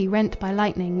a tree rent by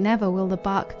lightning, never will the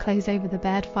bark close over the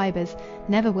bared fibres,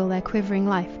 never will their quivering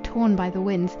life, torn by the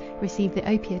winds, receive the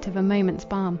opiate of a moment's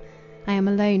balm. I am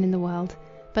alone in the world.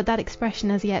 But that expression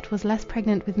as yet was less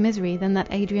pregnant with misery than that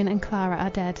Adrian and Clara are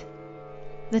dead.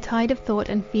 The tide of thought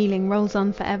and feeling rolls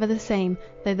on for ever the same,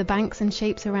 though the banks and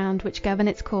shapes around which govern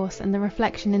its course and the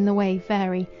reflection in the wave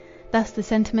vary. Thus the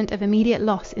sentiment of immediate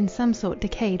loss in some sort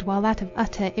decayed, while that of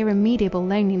utter, irremediable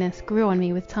loneliness grew on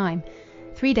me with time.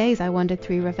 3 days I wandered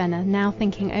through Ravenna, now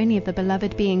thinking only of the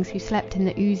beloved beings who slept in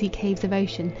the oozy caves of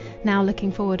ocean, now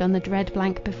looking forward on the dread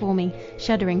blank before me,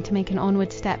 shuddering to make an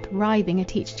onward step, writhing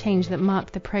at each change that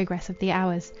marked the progress of the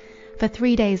hours. For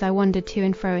 3 days I wandered to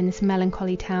and fro in this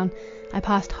melancholy town. I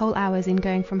passed whole hours in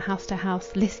going from house to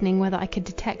house, listening whether I could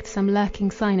detect some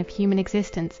lurking sign of human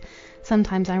existence.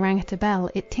 Sometimes I rang at a bell,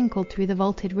 it tinkled through the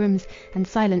vaulted rooms, and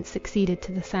silence succeeded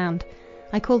to the sound.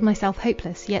 I called myself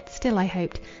hopeless, yet still I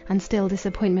hoped, and still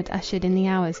disappointment ushered in the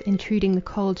hours, intruding the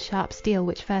cold sharp steel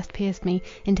which first pierced me,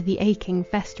 into the aching,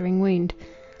 festering wound.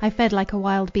 I fed like a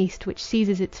wild beast, which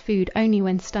seizes its food only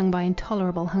when stung by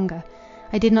intolerable hunger.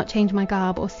 I did not change my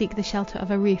garb, or seek the shelter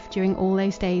of a roof during all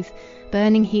those days.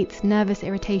 Burning heats, nervous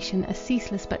irritation, a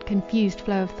ceaseless but confused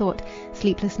flow of thought,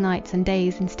 sleepless nights and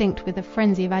days, instinct with a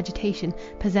frenzy of agitation,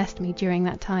 possessed me during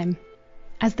that time.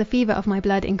 As the fever of my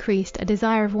blood increased, a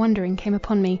desire of wandering came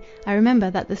upon me. I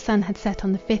remember that the sun had set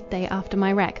on the 5th day after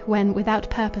my wreck, when, without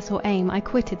purpose or aim, I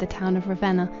quitted the town of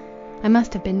Ravenna. I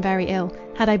must have been very ill.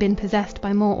 Had I been possessed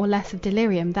by more or less of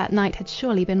delirium, that night had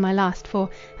surely been my last, for,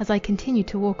 as I continued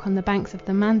to walk on the banks of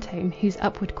the Mantone, whose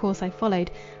upward course I followed,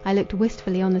 I looked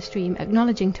wistfully on the stream,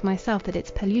 acknowledging to myself that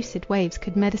its pellucid waves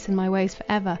could medicine my woes for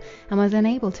ever, and was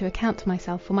unable to account to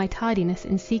myself for my tardiness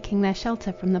in seeking their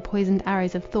shelter from the poisoned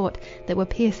arrows of thought that were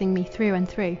piercing me through and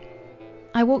through.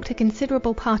 I walked a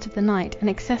considerable part of the night, and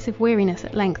excessive weariness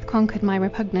at length conquered my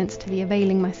repugnance to the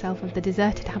availing myself of the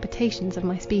deserted habitations of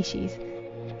my species.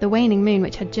 The waning moon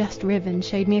which had just risen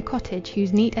showed me a cottage,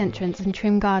 whose neat entrance and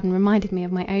trim garden reminded me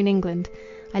of my own England.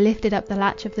 I lifted up the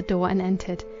latch of the door and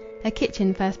entered. A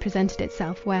kitchen first presented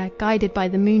itself, where, guided by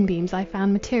the moonbeams, I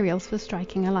found materials for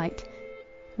striking a light.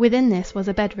 Within this was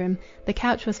a bedroom. The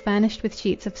couch was furnished with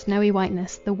sheets of snowy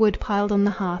whiteness, the wood piled on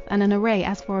the hearth, and an array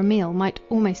as for a meal might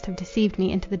almost have deceived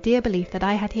me into the dear belief that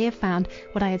I had here found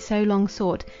what I had so long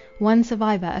sought, one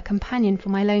survivor, a companion for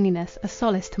my loneliness, a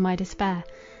solace to my despair.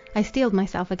 I steeled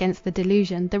myself against the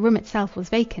delusion. The room itself was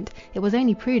vacant. It was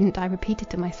only prudent, I repeated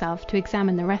to myself, to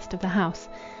examine the rest of the house.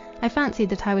 I fancied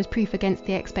that I was proof against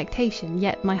the expectation,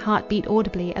 yet my heart beat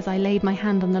audibly as I laid my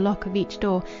hand on the lock of each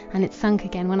door, and it sunk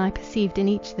again when I perceived in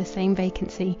each the same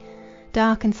vacancy.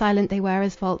 Dark and silent they were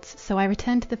as vaults, so I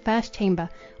returned to the first chamber,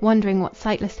 wondering what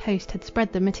sightless host had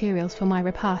spread the materials for my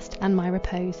repast and my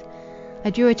repose. I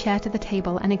drew a chair to the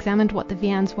table, and examined what the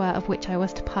viands were of which I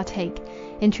was to partake.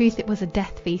 In truth it was a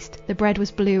death feast. The bread was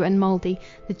blue and mouldy,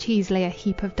 the cheese lay a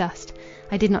heap of dust.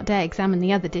 I did not dare examine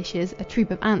the other dishes. A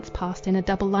troop of ants passed in a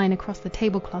double line across the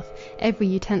tablecloth. Every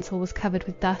utensil was covered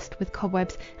with dust, with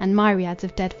cobwebs, and myriads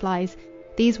of dead flies.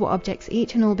 These were objects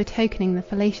each and all betokening the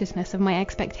fallaciousness of my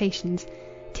expectations.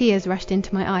 Tears rushed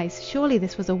into my eyes. Surely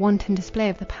this was a wanton display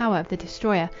of the power of the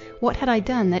destroyer. What had I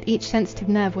done, that each sensitive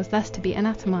nerve was thus to be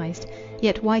anatomized?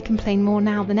 Yet why complain more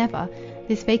now than ever?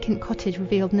 This vacant cottage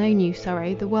revealed no new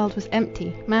sorrow. The world was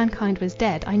empty. Mankind was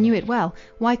dead. I knew it well.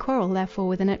 Why quarrel therefore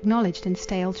with an acknowledged and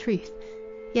stale truth?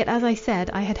 Yet, as I said,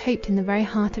 I had hoped in the very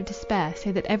heart of despair,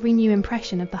 so that every new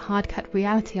impression of the hard-cut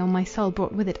reality on my soul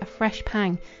brought with it a fresh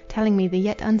pang, telling me the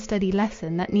yet unstudied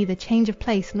lesson, that neither change of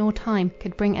place nor time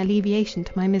could bring alleviation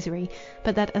to my misery,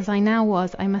 but that as I now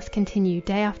was, I must continue,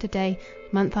 day after day,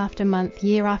 month after month,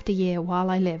 year after year, while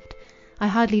I lived. I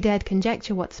hardly dared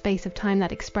conjecture what space of time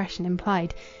that expression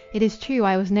implied. It is true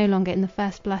I was no longer in the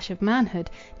first blush of manhood,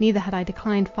 neither had I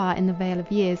declined far in the vale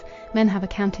of years. Men have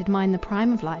accounted mine the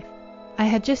prime of life. I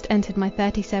had just entered my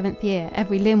 37th year.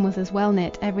 Every limb was as well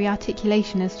knit, every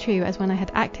articulation as true, as when I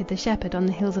had acted the shepherd on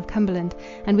the hills of Cumberland,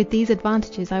 and with these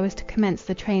advantages I was to commence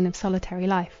the train of solitary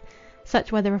life.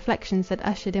 Such were the reflections that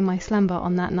ushered in my slumber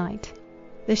on that night.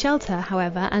 The shelter,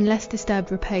 however, and less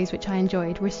disturbed repose which I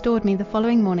enjoyed, restored me the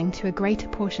following morning to a greater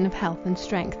portion of health and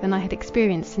strength than I had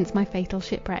experienced since my fatal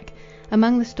shipwreck.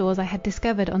 Among the stores I had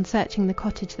discovered on searching the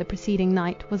cottage the preceding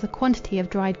night, was a quantity of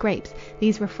dried grapes.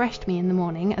 These refreshed me in the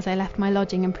morning, as I left my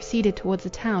lodging and proceeded towards a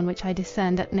town which I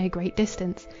discerned at no great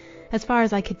distance. As far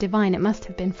as I could divine, it must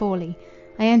have been Forli.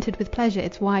 I entered with pleasure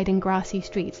its wide and grassy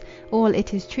streets. All,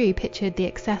 it is true, pictured the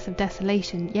excess of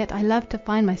desolation, yet I loved to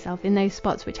find myself in those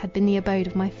spots which had been the abode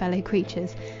of my fellow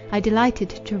creatures. I delighted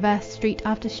to traverse street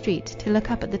after street, to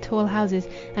look up at the tall houses,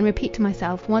 and repeat to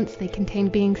myself, once they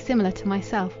contained beings similar to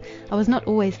myself. I was not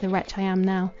always the wretch I am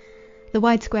now. The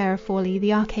wide square of Forli,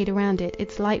 the arcade around it,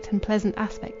 its light and pleasant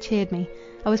aspect cheered me.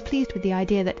 I was pleased with the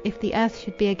idea that if the earth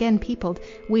should be again peopled,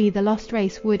 we, the lost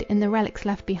race, would, in the relics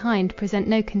left behind, present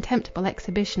no contemptible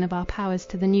exhibition of our powers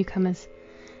to the newcomers.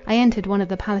 I entered one of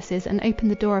the palaces, and opened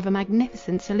the door of a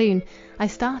magnificent saloon. I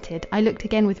started. I looked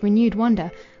again with renewed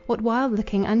wonder. What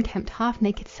wild-looking, unkempt,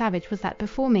 half-naked savage was that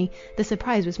before me? The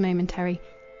surprise was momentary.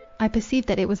 I perceived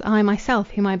that it was I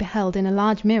myself whom I beheld in a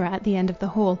large mirror at the end of the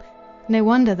hall. No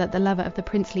wonder that the lover of the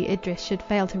princely Idris should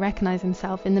fail to recognise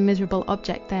himself in the miserable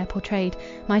object there portrayed.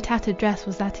 My tattered dress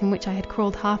was that in which I had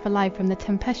crawled half alive from the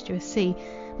tempestuous sea.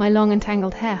 My long and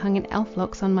tangled hair hung in elf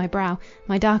locks on my brow.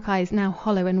 My dark eyes, now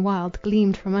hollow and wild,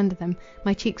 gleamed from under them.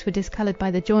 My cheeks were discoloured by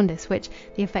the jaundice which,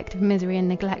 the effect of misery and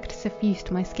neglect,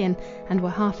 suffused my skin, and were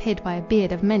half hid by a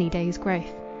beard of many days'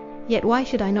 growth. Yet why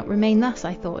should I not remain thus,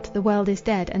 I thought? The world is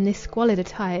dead, and this squalid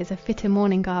attire is a fitter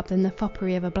mourning garb than the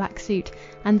foppery of a black suit.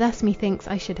 And thus, methinks,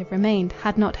 I should have remained,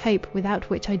 had not hope, without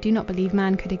which I do not believe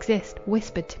man could exist,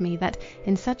 whispered to me, that,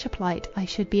 in such a plight, I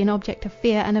should be an object of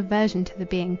fear and aversion to the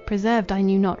being, preserved I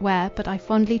knew not where, but I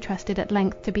fondly trusted at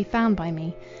length to be found by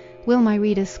me. Will my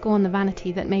readers scorn the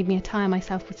vanity that made me attire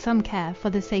myself with some care,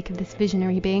 for the sake of this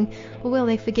visionary being, or will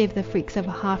they forgive the freaks of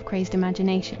a half-crazed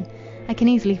imagination? I can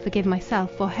easily forgive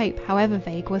myself, for hope, however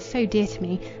vague, was so dear to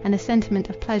me, and a sentiment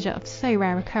of pleasure of so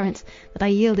rare occurrence, that I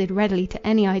yielded readily to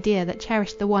any idea that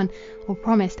cherished the one, or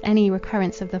promised any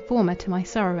recurrence of the former to my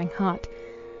sorrowing heart.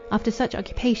 After such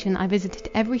occupation, I visited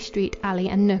every street, alley,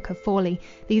 and nook of Forli.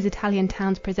 These Italian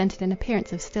towns presented an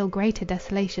appearance of still greater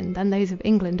desolation than those of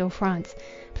England or France.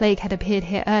 Plague had appeared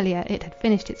here earlier, it had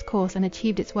finished its course, and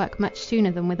achieved its work much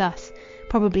sooner than with us.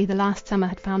 Probably the last summer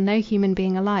had found no human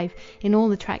being alive, in all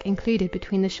the tract included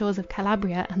between the shores of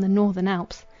Calabria and the northern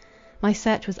Alps. My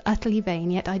search was utterly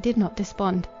vain, yet I did not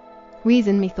despond.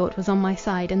 Reason, methought, was on my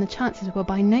side, and the chances were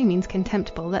by no means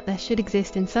contemptible that there should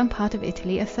exist in some part of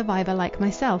Italy a survivor like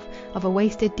myself, of a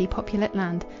wasted, depopulate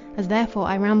land. As therefore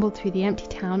I rambled through the empty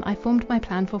town, I formed my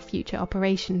plan for future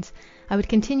operations. I would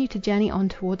continue to journey on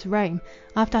towards Rome.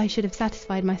 After I should have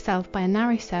satisfied myself by a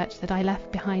narrow search that I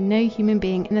left behind no human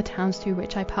being in the towns through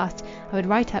which I passed, I would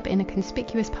write up in a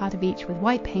conspicuous part of each with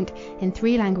white paint, in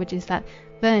 3 languages, that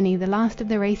Verney, the last of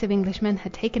the race of Englishmen,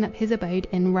 had taken up his abode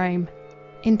in Rome.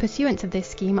 In pursuance of this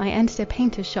scheme, I entered a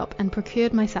painter's shop, and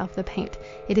procured myself the paint.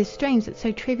 It is strange that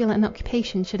so trivial an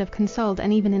occupation should have consoled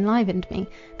and even enlivened me,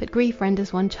 but grief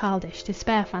renders one childish,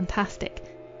 despair fantastic.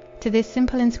 To this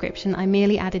simple inscription I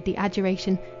merely added the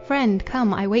adjuration, "Friend,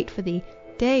 come, I wait for thee.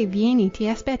 Deh, vieni, ti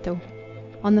aspetto."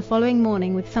 On the following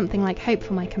morning, with something like hope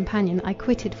for my companion, I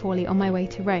quitted Forli on my way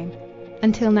to Rome.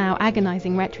 Until now,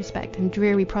 agonizing retrospect and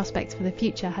dreary prospects for the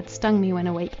future had stung me when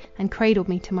awake, and cradled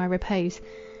me to my repose.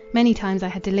 Many times I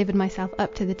had delivered myself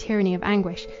up to the tyranny of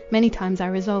anguish, many times I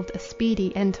resolved a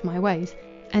speedy end to my woes,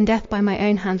 and death by my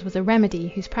own hands was a remedy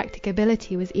whose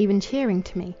practicability was even cheering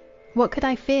to me. What could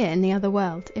I fear in the other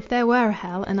world? If there were a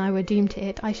hell, and I were doomed to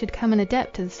it, I should come an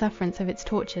adept to the sufferance of its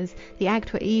tortures. The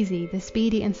act were easy, the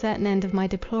speedy and certain end of my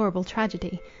deplorable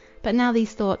tragedy. But now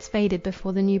these thoughts faded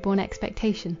before the newborn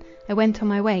expectation. I went on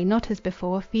my way, not as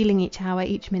before, feeling each hour,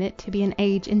 each minute, to be an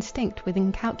age instinct with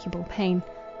incalculable pain.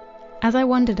 As I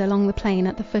wandered along the plain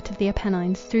at the foot of the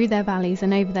Apennines, through their valleys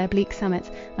and over their bleak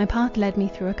summits, my path led me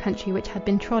through a country which had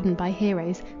been trodden by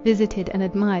heroes, visited and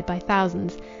admired by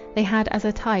thousands. They had, as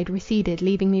a tide, receded,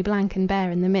 leaving me blank and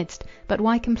bare in the midst. But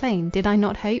why complain? Did I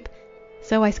not hope?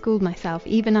 So I schooled myself,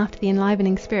 even after the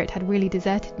enlivening spirit had really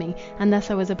deserted me, and thus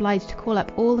I was obliged to call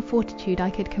up all the fortitude I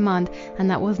could command, and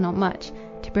that was not much,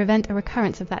 to prevent a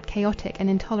recurrence of that chaotic and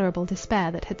intolerable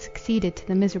despair that had succeeded to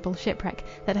the miserable shipwreck,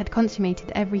 that had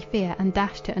consummated every fear, and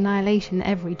dashed to annihilation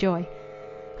every joy.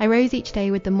 I rose each day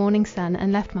with the morning sun,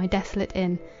 and left my desolate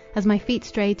inn. As my feet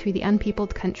strayed through the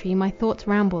unpeopled country, my thoughts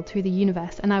rambled through the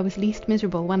universe, and I was least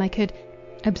miserable when I could,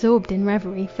 absorbed in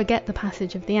reverie, forget the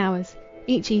passage of the hours.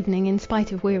 Each evening, in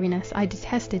spite of weariness, I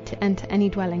detested to enter any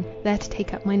dwelling, there to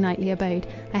take up my nightly abode.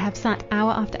 I have sat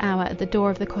hour after hour at the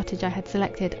door of the cottage I had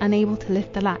selected, unable to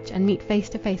lift the latch, and meet face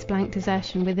to face blank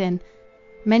desertion within.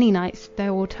 Many nights,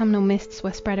 though autumnal mists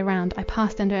were spread around, I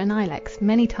passed under an ilex.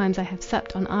 Many times I have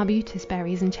supped on arbutus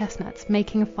berries and chestnuts,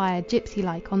 making a fire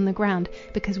gypsy-like on the ground,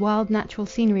 because wild natural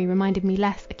scenery reminded me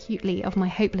less acutely of my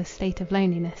hopeless state of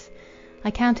loneliness. I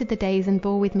counted the days, and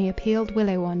bore with me a peeled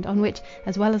willow wand, on which,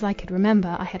 as well as I could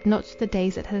remember, I had notched the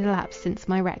days that had elapsed since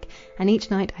my wreck, and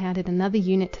each night I added another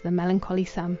unit to the melancholy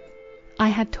sum. I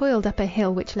had toiled up a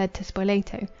hill which led to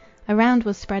Spoleto. Around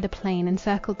was spread a plain,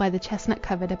 encircled by the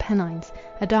chestnut-covered Apennines.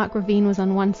 A dark ravine was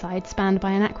on one side, spanned by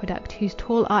an aqueduct, whose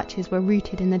tall arches were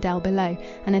rooted in the dell below,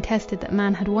 and attested that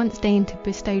man had once deigned to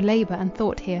bestow labour and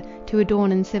thought here, to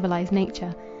adorn and civilize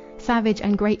nature. Savage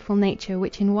and grateful nature,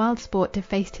 which in wild sport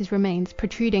defaced his remains,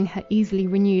 protruding her easily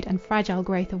renewed and fragile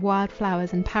growth of wild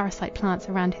flowers and parasite plants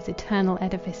around his eternal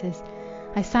edifices.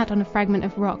 I sat on a fragment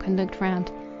of rock and looked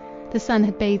round. The sun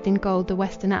had bathed in gold the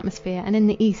western atmosphere, and in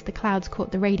the east the clouds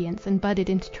caught the radiance, and budded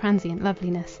into transient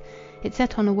loveliness. It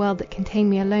set on a world that contained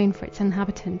me alone for its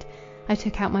inhabitant. I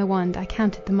took out my wand, I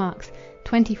counted the marks.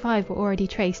 25 were already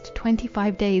traced,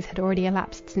 25 days had already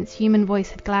elapsed since human voice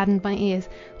had gladdened my ears,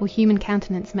 or human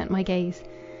countenance met my gaze.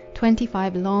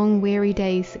 25 long, weary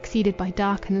days, succeeded by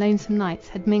dark and lonesome nights,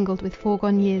 had mingled with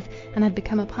foregone years, and had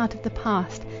become a part of the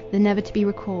past, the never to be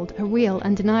recalled, a real,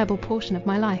 undeniable portion of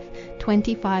my life.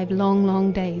 25 long,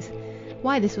 long days.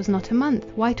 Why this was not a month?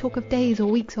 Why talk of days, or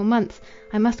weeks, or months?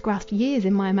 I must grasp years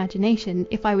in my imagination,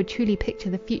 if I would truly picture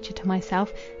the future to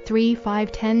myself. 3,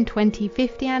 5, 10, 20,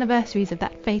 50 anniversaries of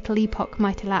that fatal epoch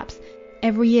might elapse,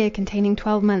 every year containing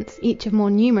 12 months, each of more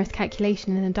numerous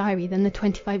calculation in a diary than the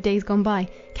 25 days gone by.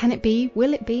 Can it be?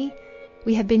 Will it be?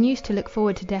 We had been used to look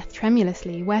forward to death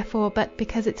tremulously, wherefore, but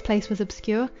because its place was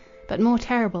obscure? But more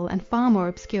terrible, and far more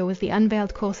obscure, was the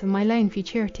unveiled course of my lone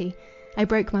futurity. I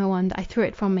broke my wand, I threw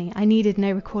it from me, I needed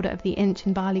no recorder of the inch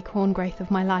and barley corn growth of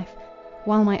my life,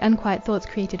 while my unquiet thoughts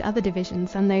created other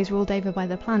divisions than those ruled over by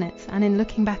the planets, and in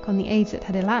looking back on the age that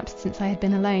had elapsed since I had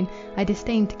been alone, I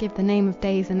disdained to give the name of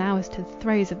days and hours to the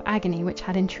throes of agony which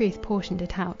had in truth portioned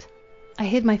it out. I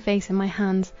hid my face in my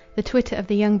hands. The twitter of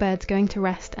the young birds going to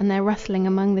rest, and their rustling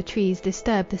among the trees,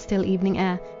 disturbed the still evening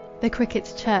air. The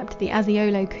crickets chirped, the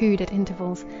aziolo cooed at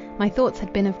intervals. My thoughts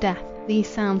had been of death, these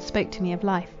sounds spoke to me of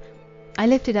life. I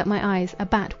lifted up my eyes, a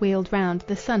bat wheeled round,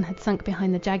 the sun had sunk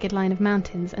behind the jagged line of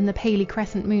mountains, and the paly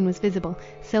crescent moon was visible,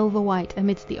 silver white,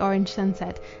 amidst the orange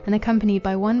sunset, and accompanied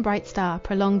by one bright star,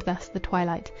 prolonged thus the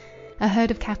twilight. A herd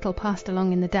of cattle passed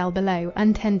along in the dell below,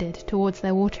 untended, towards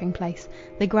their watering place.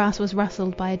 The grass was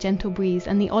rustled by a gentle breeze,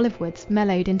 and the olive woods,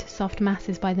 mellowed into soft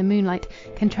masses by the moonlight,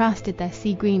 contrasted their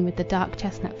sea green with the dark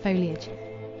chestnut foliage.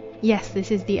 Yes,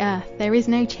 this is the earth. There is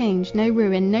no change, no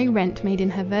ruin, no rent made in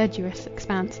her verdurous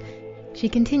expanse. She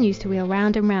continues to wheel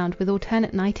round and round, with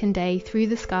alternate night and day, through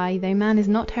the sky, though man is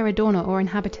not her adorner or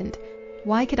inhabitant.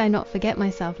 Why could I not forget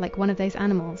myself like one of those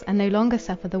animals, and no longer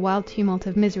suffer the wild tumult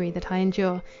of misery that I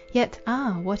endure? Yet,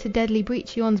 what a deadly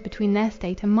breach yawns between their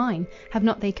state and mine! Have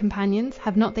not they companions?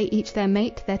 Have not they each their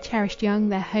mate, their cherished young,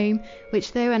 their home,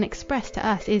 which though unexpressed to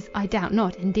us, is, I doubt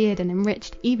not, endeared and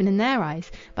enriched, even in their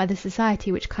eyes, by the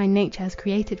society which kind nature has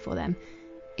created for them?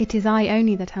 It is I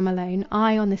only that am alone,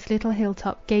 I on this little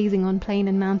hilltop, gazing on plain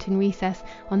and mountain recess,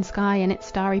 on sky and its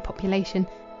starry population,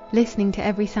 listening to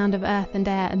every sound of earth and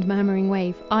air and murmuring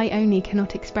wave. I only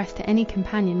cannot express to any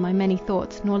companion my many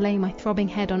thoughts, nor lay my throbbing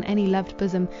head on any loved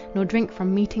bosom, nor drink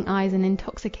from meeting eyes an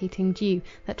intoxicating dew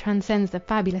that transcends the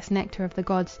fabulous nectar of the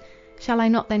gods. Shall I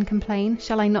not then complain?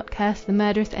 Shall I not curse the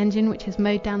murderous engine which has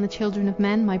mowed down the children of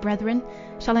men, my brethren?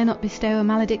 Shall I not bestow a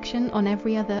malediction on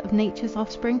every other of nature's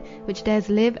offspring, which dares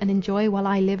live and enjoy while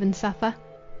I live and suffer?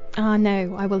 Ah,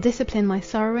 no, I will discipline my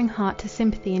sorrowing heart to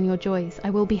sympathy in your joys. I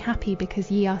will be happy because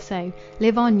ye are so.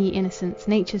 Live on, ye innocents,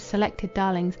 nature's selected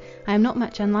darlings. I am not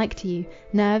much unlike to you.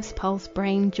 Nerves, pulse,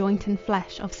 brain, joint, and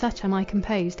flesh, of such am I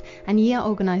composed, and ye are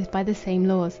organized by the same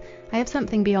laws. I have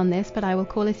something beyond this, but I will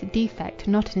call it a defect,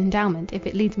 not an endowment, if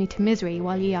it leads me to misery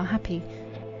while ye are happy.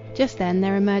 Just then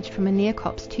there emerged from a near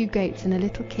copse 2 goats and a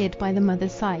little kid by the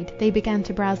mother's side. They began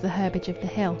to browse the herbage of the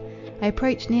hill. I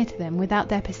approached near to them, without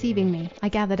their perceiving me. I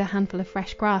gathered a handful of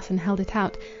fresh grass and held it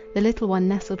out. The little one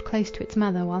nestled close to its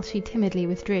mother, while she timidly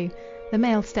withdrew. The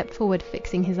male stepped forward,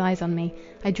 fixing his eyes on me.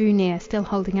 I drew near, still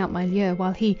holding out my lure,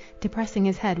 while he, depressing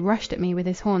his head, rushed at me with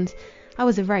his horns. I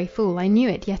was a very fool, I knew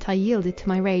it, yet I yielded to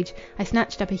my rage. I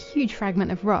snatched up a huge fragment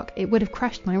of rock. It would have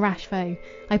crushed my rash foe.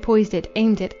 I poised it,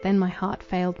 aimed it, then my heart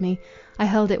failed me. I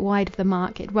hurled it wide of the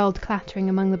mark. It rolled clattering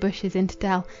among the bushes into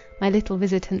dell. My little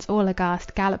visitants, all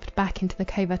aghast, galloped back into the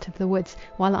covert of the woods,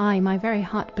 while I, my very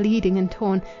heart bleeding and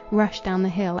torn, rushed down the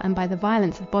hill, and by the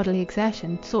violence of bodily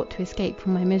exertion, sought to escape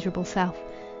from my miserable self.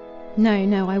 No,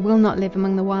 no, I will not live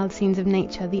among the wild scenes of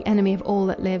nature, the enemy of all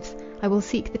that lives. I will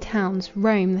seek the towns,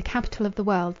 Rome, the capital of the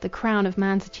world, the crown of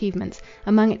man's achievements.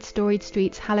 Among its storied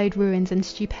streets, hallowed ruins, and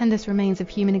stupendous remains of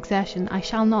human exertion, I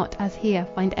shall not, as here,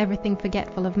 find everything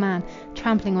forgetful of man,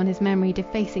 trampling on his memory,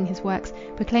 defacing his works,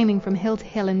 proclaiming from hill to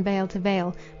hill and vale to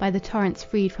vale, by the torrents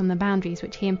freed from the boundaries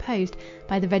which he imposed,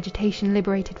 by the vegetation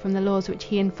liberated from the laws which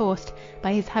he enforced,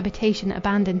 by his habitation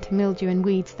abandoned to mildew and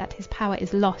weeds, that his power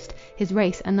is lost, his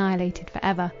race annihilated for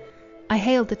ever. I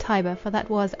hailed the Tiber, for that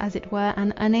was, as it were,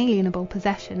 an unalienable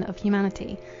possession of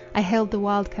humanity. I hailed the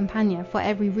wild Campagna, for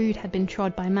every rood had been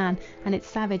trod by man, and its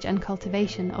savage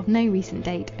uncultivation, of no recent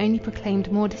date, only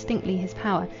proclaimed more distinctly his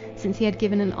power, since he had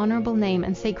given an honourable name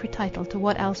and sacred title to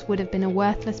what else would have been a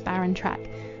worthless barren tract.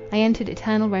 I entered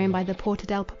eternal Rome by the Porta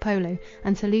del Popolo,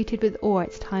 and saluted with awe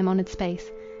its time-honoured space.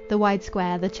 The wide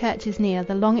square, the churches near,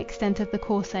 the long extent of the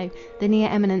Corso, the near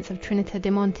eminence of Trinita de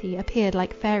Monte, appeared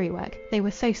like fairy work. They were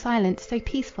so silent, so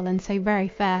peaceful, and so very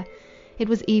fair. It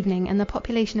was evening, and the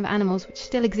population of animals which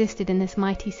still existed in this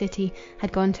mighty city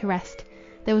had gone to rest.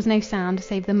 There was no sound,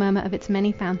 save the murmur of its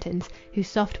many fountains, whose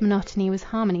soft monotony was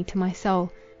harmony to my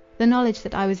soul. The knowledge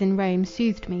that I was in Rome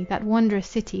soothed me, that wondrous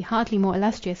city, hardly more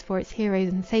illustrious for its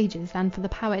heroes and sages, than for the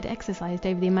power it exercised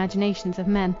over the imaginations of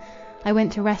men. I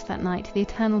went to rest that night, the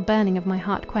eternal burning of my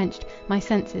heart quenched, my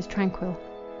senses tranquil.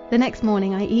 The next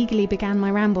morning I eagerly began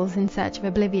my rambles in search of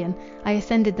oblivion. I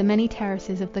ascended the many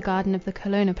terraces of the garden of the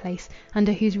Colonna place,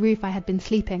 under whose roof I had been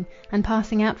sleeping, and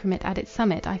passing out from it at its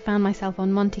summit, I found myself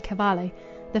on Monte Cavallo.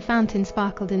 The fountain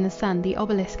sparkled in the sun, the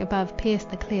obelisk above pierced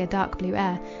the clear dark blue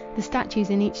air. The statues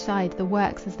in each side, the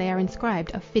works as they are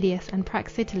inscribed, of Phidias and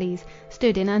Praxiteles,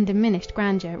 stood in undiminished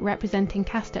grandeur, representing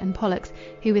Castor and Pollux,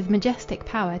 who with majestic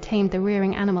power tamed the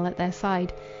rearing animal at their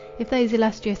side. If those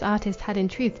illustrious artists had in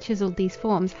truth chiselled these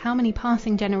forms, how many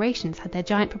passing generations had their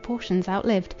giant proportions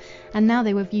outlived? And now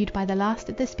they were viewed by the last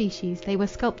of the species, they were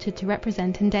sculptured to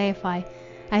represent and deify.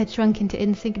 I had shrunk into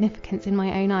insignificance in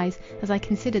my own eyes, as I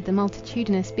considered the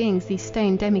multitudinous beings these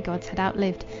stone demigods had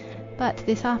outlived. But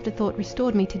this afterthought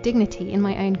restored me to dignity in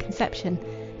my own conception.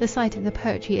 The sight of the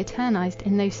poetry eternized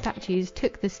in those statues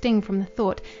took the sting from the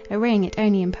thought, arraying it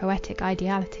only in poetic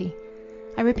ideality.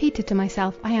 I repeated to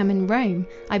myself, I am in Rome.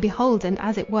 I behold and,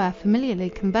 as it were, familiarly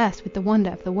converse with the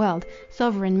wonder of the world,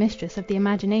 sovereign mistress of the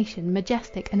imagination,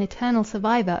 majestic and eternal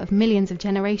survivor of millions of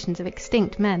generations of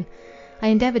extinct men. I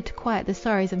endeavoured to quiet the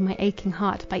sorrows of my aching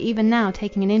heart, by even now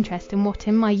taking an interest in what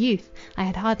in my youth I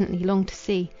had ardently longed to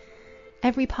see.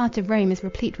 Every part of Rome is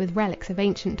replete with relics of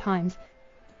ancient times.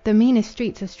 The meanest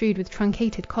streets are strewed with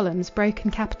truncated columns,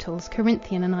 broken capitals,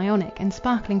 Corinthian and Ionic, and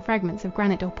sparkling fragments of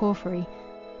granite or porphyry.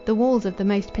 The walls of the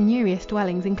most penurious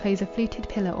dwellings enclose a fluted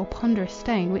pillar or ponderous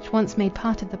stone, which once made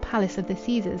part of the palace of the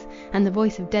Caesars, and the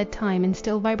voice of dead time in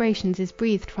still vibrations is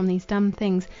breathed from these dumb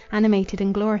things, animated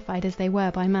and glorified as they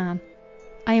were by man.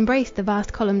 I embraced the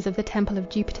vast columns of the temple of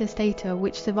Jupiter Stator,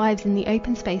 which survives in the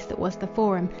open space that was the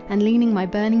Forum, and leaning my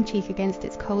burning cheek against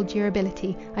its cold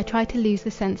durability, I tried to lose the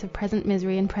sense of present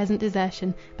misery and present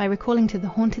desertion, by recalling to the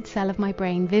haunted cell of my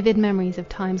brain vivid memories of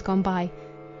times gone by.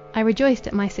 I rejoiced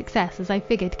at my success, as I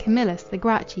figured Camillus, the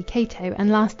Gracchi, Cato, and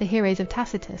last the heroes of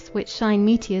Tacitus, which shine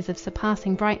meteors of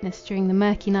surpassing brightness during the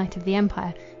murky night of the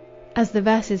empire. As the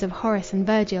verses of Horace and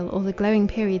Virgil, or the glowing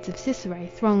periods of Cicero,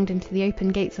 thronged into the open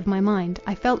gates of my mind,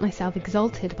 I felt myself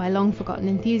exalted by long-forgotten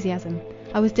enthusiasm.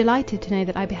 I was delighted to know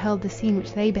that I beheld the scene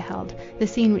which they beheld, the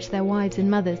scene which their wives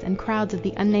and mothers and crowds of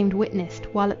the unnamed witnessed,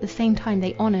 while at the same time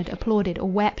they honoured, applauded, or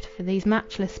wept for these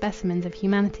matchless specimens of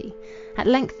humanity. At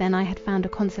length then I had found a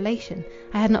consolation.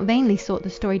 I had not vainly sought the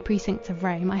storied precincts of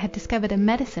Rome, I had discovered a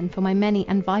medicine for my many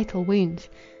and vital wounds.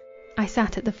 I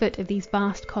sat at the foot of these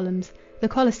vast columns. The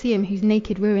Colosseum, whose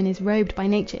naked ruin is robed by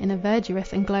nature in a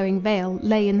verdurous and glowing veil,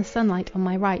 lay in the sunlight on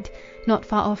my right. Not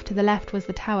far off to the left was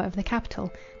the tower of the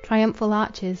Capitol. Triumphal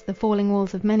arches, the falling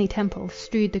walls of many temples,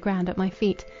 strewed the ground at my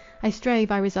feet. I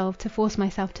strove, I resolved, to force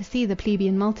myself to see the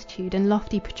plebeian multitude and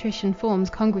lofty patrician forms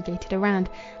congregated around,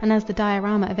 and as the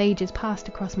diorama of ages passed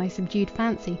across my subdued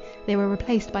fancy, they were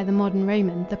replaced by the modern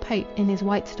Roman, the Pope in his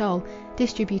white stole,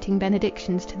 distributing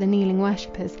benedictions to the kneeling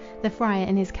worshippers, the friar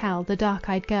in his cowl, the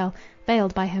dark-eyed girl,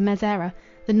 veiled by her mezzera,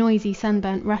 the noisy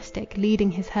sunburnt rustic, leading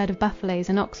his herd of buffaloes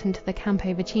and oxen to the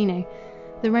Campo Vaccino.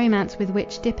 The romance with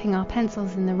which, dipping our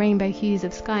pencils in the rainbow hues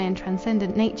of sky and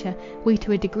transcendent nature, we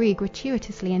to a degree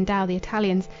gratuitously endow the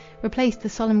Italians, replaced the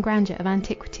solemn grandeur of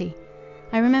antiquity.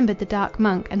 I remembered the dark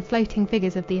monk and floating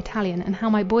figures of the Italian, and how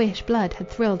my boyish blood had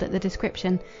thrilled at the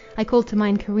description. I called to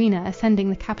mind Corinna ascending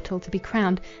the Capitol to be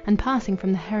crowned, and passing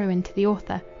from the heroine to the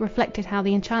author, reflected how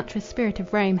the enchantress spirit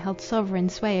of Rome held sovereign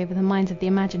sway over the minds of the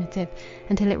imaginative,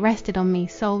 until it rested on me,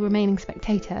 sole remaining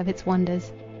spectator of its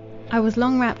wonders. I was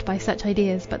long wrapped by such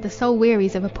ideas, but the soul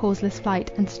wearies of a pauseless flight,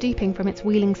 and stooping from its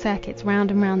wheeling circuits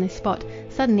round and round this spot,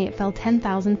 suddenly it fell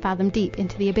 10,000 fathom deep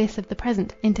into the abyss of the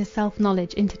present, into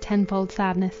self-knowledge, into tenfold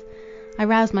sadness. I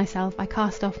roused myself, I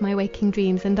cast off my waking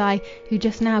dreams, and I, who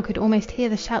just now could almost hear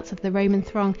the shouts of the Roman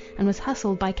throng, and was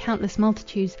hustled by countless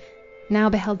multitudes, now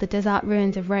beheld the desert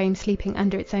ruins of Rome sleeping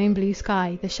under its own blue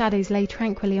sky. The shadows lay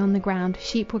tranquilly on the ground,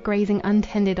 sheep were grazing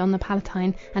untended on the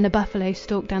Palatine, and a buffalo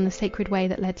stalked down the sacred way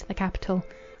that led to the Capitol.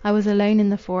 I was alone in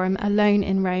the Forum, alone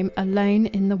in Rome, alone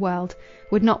in the world.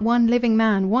 Would not one living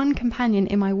man, one companion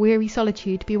in my weary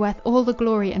solitude, be worth all the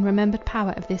glory and remembered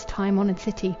power of this time-honoured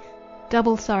city?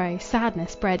 Double sorrow,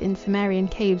 sadness bred in Cimmerian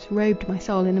caves robed my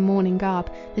soul in a mourning garb.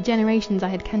 The generations I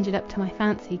had conjured up to my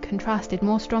fancy contrasted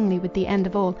more strongly with the end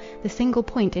of all, the single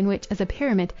point in which, as a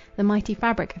pyramid, the mighty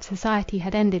fabric of society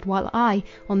had ended, while I,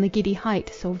 on the giddy height,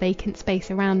 saw vacant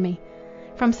space around me.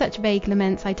 From such vague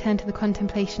laments I turned to the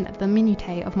contemplation of the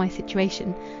minutiae of my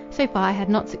situation. So far I had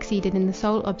not succeeded in the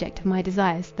sole object of my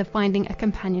desires, the finding a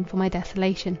companion for my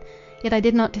desolation. Yet I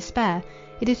did not despair.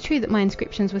 It is true that my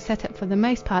inscriptions were set up for the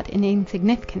most part in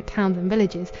insignificant towns and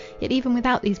villages, yet even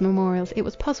without these memorials it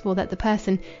was possible that the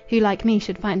person, who like me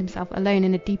should find himself alone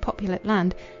in a depopulate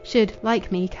land, should,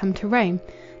 like me, come to Rome.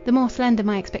 The more slender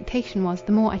my expectation was,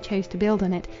 the more I chose to build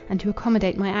on it, and to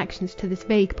accommodate my actions to this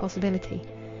vague possibility.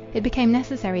 It became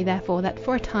necessary, therefore, that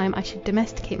for a time I should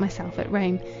domesticate myself at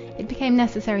Rome. It became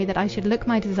necessary that I should look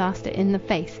my disaster in the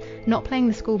face, not playing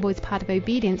the schoolboy's part of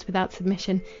obedience without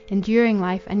submission, enduring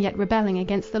life, and yet rebelling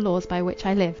against the laws by which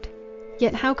I lived.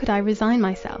 Yet how could I resign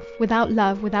myself? Without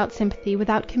love, without sympathy,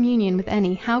 without communion with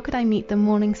any, how could I meet the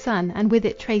morning sun, and with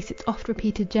it trace its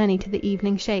oft-repeated journey to the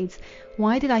evening shades?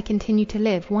 Why did I continue to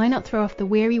live? Why not throw off the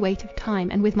weary weight of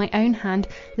time, and with my own hand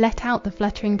let out the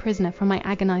fluttering prisoner from my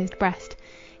agonized breast?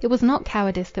 It was not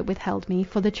cowardice that withheld me,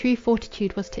 for the true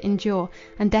fortitude was to endure,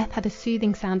 and death had a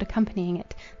soothing sound accompanying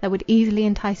it, that would easily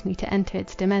entice me to enter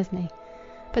its demesne.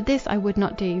 But this I would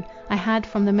not do. I had,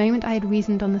 from the moment I had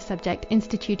reasoned on the subject,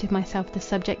 instituted myself the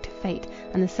subject of fate,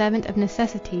 and the servant of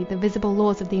necessity, the visible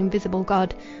laws of the invisible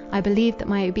God. I believed that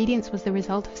my obedience was the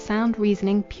result of sound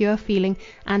reasoning, pure feeling,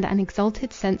 and an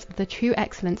exalted sense of the true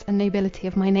excellence and nobility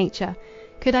of my nature.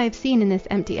 Could I have seen in this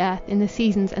empty earth, in the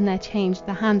seasons and their change,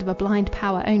 the hand of a blind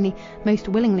power only, most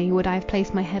willingly would I have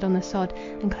placed my head on the sod,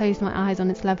 and closed my eyes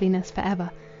on its loveliness for ever.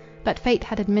 But fate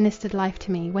had administered life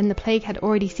to me. When the plague had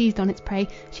already seized on its prey,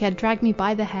 she had dragged me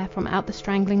by the hair from out the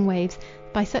strangling waves.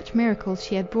 By such miracles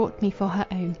she had brought me for her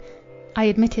own. I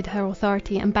admitted her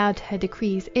authority, and bowed to her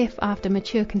decrees. If, after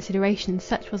mature consideration,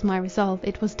 such was my resolve,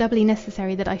 it was doubly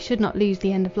necessary that I should not lose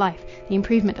the end of life, the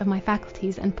improvement of my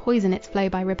faculties, and poison its flow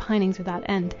by repinings without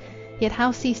end. Yet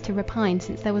how cease to repine,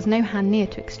 since there was no hand near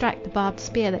to extract the barbed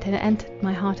spear that had entered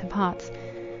my heart of hearts?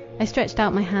 I stretched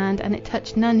out my hand, and it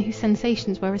touched none whose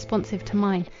sensations were responsive to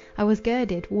mine. I was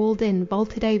girded, walled in,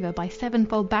 vaulted over, by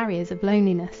sevenfold barriers of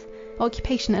loneliness.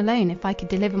 Occupation alone, if I could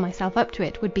deliver myself up to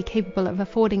it, would be capable of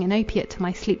affording an opiate to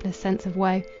my sleepless sense of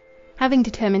woe. Having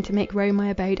determined to make Rome my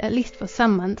abode, at least for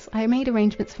some months, I made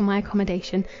arrangements for my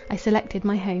accommodation. I selected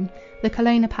my home. The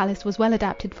Colonna Palace was well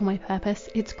adapted for my purpose.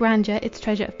 Its grandeur, its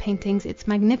treasure of paintings, its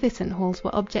magnificent halls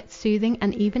were objects soothing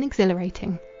and even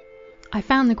exhilarating. I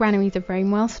found the granaries of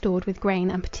Rome well stored with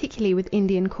grain, and particularly with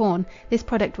Indian corn. This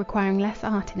product, requiring less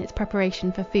art in its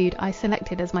preparation for food, I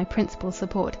selected as my principal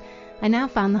support. I now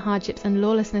found the hardships and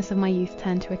lawlessness of my youth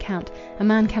turned to account. A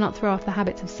man cannot throw off the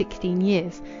habits of 16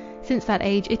 years. Since that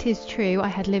age, it is true, I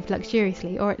had lived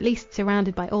luxuriously, or at least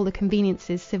surrounded by all the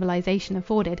conveniences civilization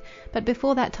afforded, but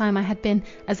before that time I had been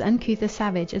as uncouth a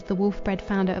savage as the wolf-bred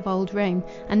founder of old Rome,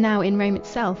 and now in Rome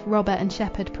itself, robber and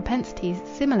shepherd propensities,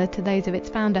 similar to those of its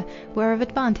founder, were of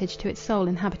advantage to its sole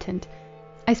inhabitant.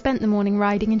 I spent the morning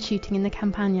riding and shooting in the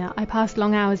Campagna. I passed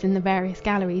long hours in the various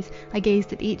galleries. I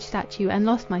gazed at each statue, and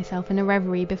lost myself in a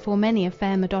reverie before many a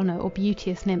fair Madonna or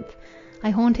beauteous nymph. I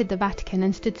haunted the Vatican,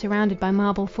 and stood surrounded by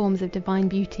marble forms of divine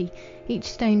beauty. Each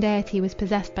stone deity was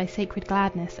possessed by sacred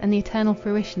gladness, and the eternal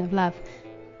fruition of love.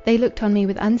 They looked on me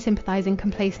with unsympathizing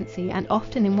complacency, and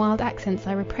often in wild accents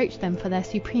I reproached them for their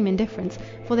supreme indifference,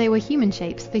 for they were human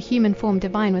shapes, the human form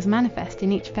divine was manifest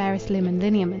in each fairest limb and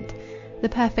lineament. The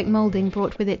perfect moulding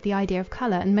brought with it the idea of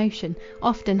colour and motion.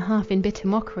 Often, half in bitter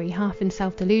mockery, half in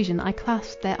self-delusion, I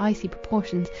clasped their icy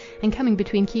proportions, and coming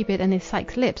between Cupid and his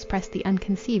Psyche's lips, pressed the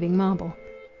unconceiving marble.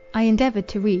 I endeavoured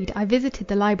to read. I visited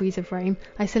the libraries of Rome.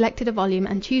 I selected a volume,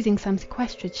 and choosing some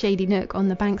sequestered shady nook on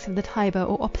the banks of the Tiber,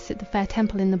 or opposite the fair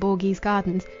temple in the Borghese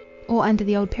gardens, or under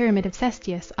the old pyramid of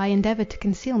Cestius, I endeavoured to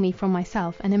conceal me from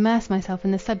myself, and immerse myself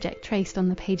in the subject traced on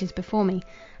the pages before me.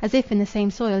 As if in the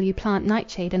same soil you plant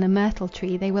nightshade and a myrtle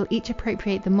tree, they will each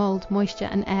appropriate the mould, moisture,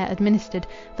 and air administered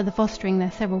for the fostering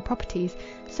their several properties,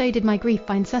 so did my grief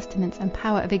find sustenance and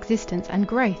power of existence and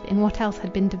growth in what else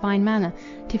had been divine manna,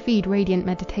 to feed radiant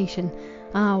meditation.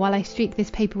 Ah, while I streak this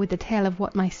paper with the tale of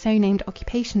what my so-named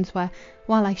occupations were,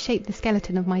 while I shape the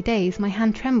skeleton of my days, my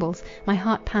hand trembles, my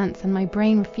heart pants, and my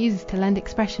brain refuses to lend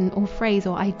expression, or phrase,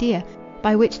 or idea,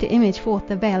 by which to image forth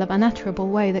the veil of unutterable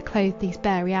woe that clothed these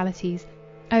bare realities.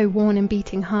 O worn and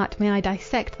beating heart, may I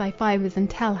dissect thy fibres, and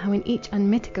tell how in each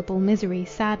unmitigable misery,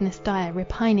 sadness dire,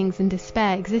 repinings and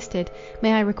despair existed.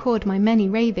 May I record my many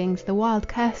ravings, the wild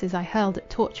curses I hurled at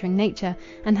torturing nature,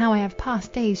 and how I have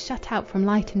passed days shut out from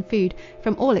light and food,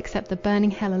 from all except the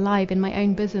burning hell alive in my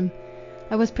own bosom.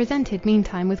 I was presented,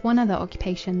 meantime, with one other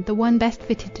occupation, the one best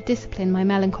fitted to discipline my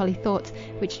melancholy thoughts,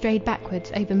 which strayed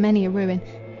backwards over many a ruin,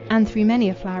 and through many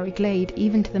a flowery glade,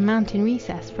 even to the mountain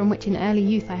recess from which in early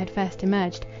youth I had first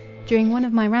emerged. During one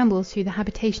of my rambles through the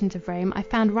habitations of Rome, I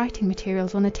found writing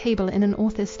materials on a table in an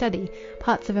author's study.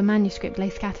 Parts of a manuscript lay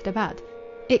scattered about.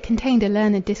 It contained a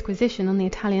learned disquisition on the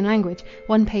Italian language,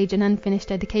 one page an unfinished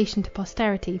dedication to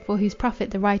posterity, for whose profit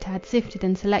the writer had sifted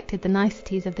and selected the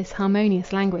niceties of this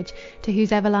harmonious language, to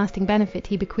whose everlasting benefit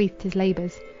he bequeathed his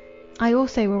labours. I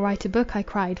also will write a book, I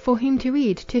cried, for whom to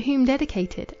read, to whom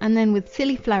dedicate it? And then with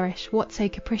silly flourish, what so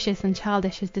capricious and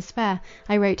childish as despair,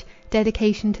 I wrote,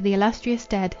 Dedication to the illustrious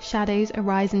dead, shadows,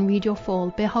 arise and read your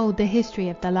fall, behold the history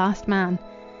of the last man.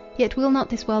 Yet will not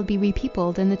this world be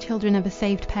repeopled, and the children of a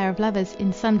saved pair of lovers,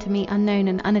 in some to me unknown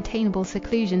and unattainable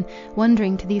seclusion,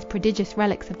 wandering to these prodigious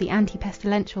relics of the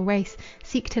anti-pestilential race,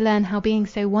 seek to learn how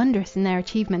beings so wondrous in their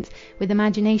achievements, with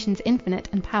imaginations infinite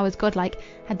and powers godlike,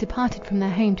 had departed from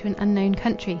their home to an unknown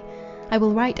country? I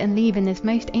will write and leave in this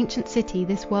most ancient city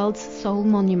this world's sole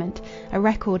monument, a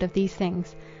record of these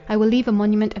things. I will leave a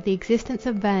monument of the existence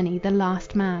of Verney, the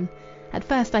last man. At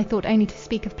first I thought only to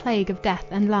speak of plague, of death,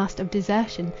 and last of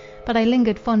desertion, but I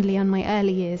lingered fondly on my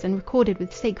early years, and recorded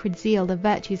with sacred zeal the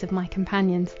virtues of my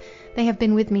companions. They have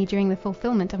been with me during the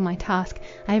fulfilment of my task.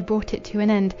 I have brought it to an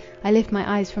end. I lift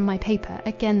my eyes from my paper.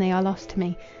 Again they are lost to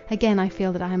me. Again I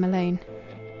feel that I am alone.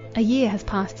 A year has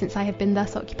passed since I have been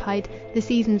thus occupied. The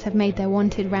seasons have made their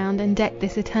wonted round, and decked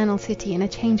this eternal city in a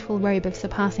changeful robe of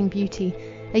surpassing beauty.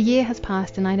 A year has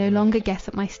passed, and I no longer guess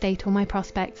at my state or my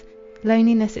prospects.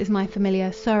 Loneliness is my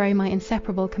familiar, sorrow my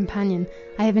inseparable companion.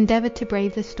 I have endeavoured to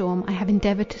brave the storm. I have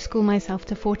endeavoured to school myself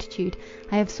to fortitude.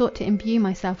 I have sought to imbue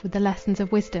myself with the lessons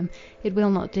of wisdom. It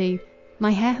will not do. My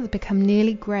hair has become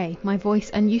nearly grey. My voice,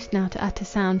 unused now to utter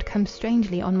sound, comes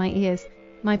strangely on my ears.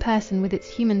 My person, with its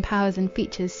human powers and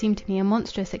features, seemed to me a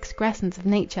monstrous excrescence of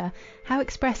nature. How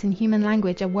express in human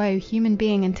language a woe human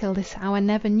being until this hour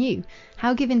never knew?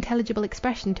 How give intelligible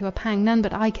expression to a pang none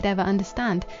but I could ever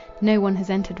understand? No one has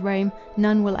entered Rome,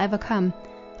 none will ever come.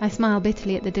 I smile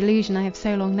bitterly at the delusion I have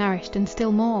so long nourished, and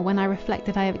still more, when I reflect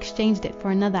that I have exchanged it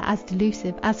for another as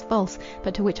delusive, as false,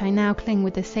 but to which I now cling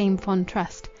with the same fond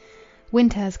trust.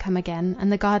 Winter has come again,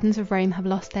 and the gardens of Rome have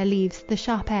lost their leaves. The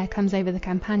sharp air comes over the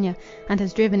Campagna, and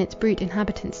has driven its brute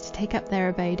inhabitants to take up their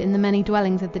abode in the many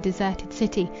dwellings of the deserted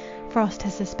city. Frost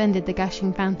has suspended the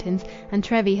gushing fountains, and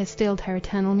Trevi has stilled her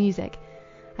eternal music.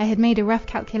 I had made a rough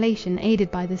calculation, aided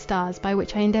by the stars, by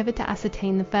which I endeavoured to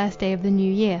ascertain the first day of the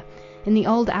new year. In the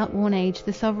old outworn age,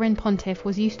 the sovereign pontiff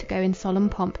was used to go in solemn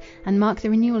pomp, and mark the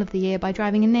renewal of the year by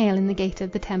driving a nail in the gate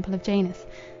of the temple of Janus.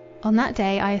 On that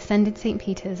day I ascended St.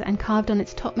 Peter's, and carved on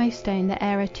its topmost stone the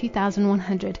era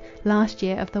 2100, last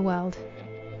year of the world.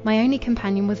 My only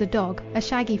companion was a dog, a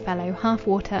shaggy fellow, half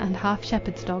water and half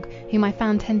shepherd's dog, whom I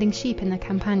found tending sheep in the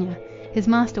Campagna. His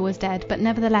master was dead, but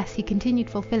nevertheless he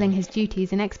continued fulfilling his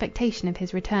duties in expectation of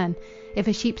his return. If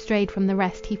a sheep strayed from the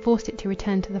rest, he forced it to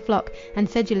return to the flock, and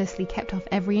sedulously kept off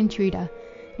every intruder.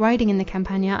 Riding in the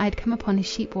Campagna, I had come upon his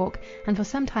sheep-walk, and for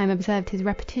some time observed his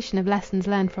repetition of lessons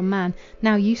learned from man,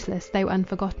 now useless though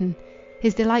unforgotten.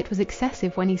 His delight was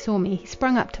excessive when he saw me. He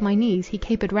sprung up to my knees, he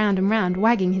capered round and round,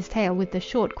 wagging his tail with the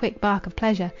short quick bark of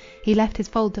pleasure. He left his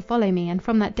fold to follow me, and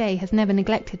from that day has never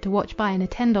neglected to watch by and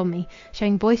attend on me,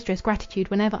 showing boisterous gratitude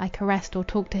whenever I caressed or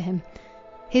talked to him.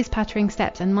 His pattering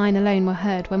steps and mine alone were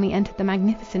heard when we entered the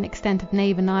magnificent extent of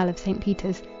nave and aisle of St.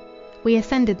 Peter's. We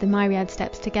ascended the myriad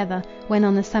steps together, when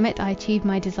on the summit I achieved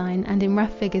my design, and in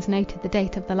rough figures noted the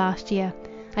date of the last year.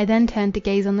 I then turned to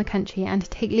gaze on the country, and to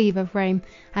take leave of Rome.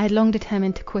 I had long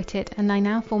determined to quit it, and I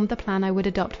now formed the plan I would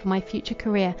adopt for my future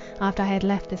career after I had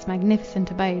left this magnificent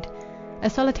abode.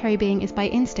 A solitary being is by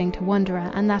instinct a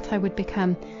wanderer, and that I would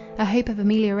become. A hope of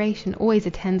amelioration always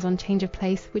attends on change of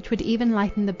place, which would even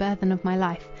lighten the burthen of my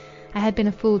life. I had been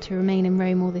a fool to remain in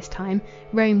Rome all this time,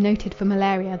 Rome noted for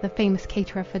malaria, the famous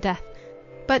caterer for death.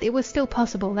 But it was still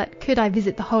possible that, could I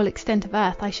visit the whole extent of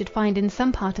earth, I should find in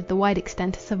some part of the wide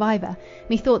extent a survivor.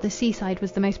 Methought the seaside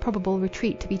was the most probable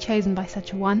retreat to be chosen by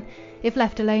such a one. If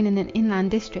left alone in an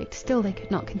inland district, still they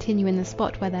could not continue in the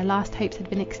spot where their last hopes had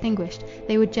been extinguished.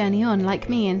 They would journey on, like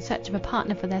me, in search of a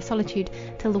partner for their solitude,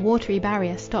 till the watery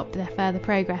barrier stopped their further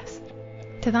progress.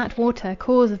 To that water,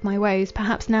 cause of my woes,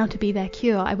 perhaps now to be their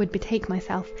cure, I would betake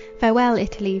myself. Farewell,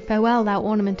 Italy! Farewell, thou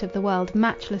ornament of the world,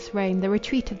 matchless Rome, the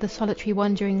retreat of the solitary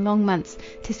one during long months,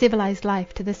 to civilized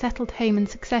life, to the settled home and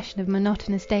succession of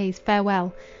monotonous days,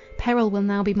 farewell! Peril will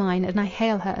now be mine, and I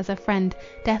hail her as a friend.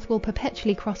 Death will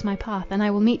perpetually cross my path, and I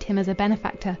will meet him as a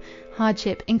benefactor.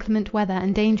 Hardship, inclement weather,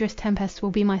 and dangerous tempests will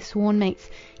be my sworn mates.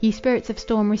 Ye spirits of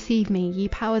storm, receive me; ye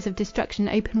powers of destruction,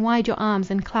 open wide your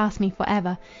arms, and clasp me for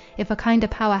ever. If a kinder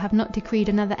power have not decreed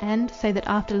another end, so that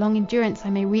after long endurance I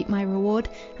may reap my reward,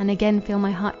 and again feel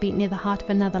my heart beat near the heart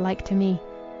of another like to me.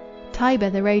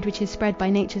 Tiber, the road which is spread by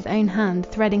nature's own hand,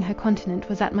 threading her continent,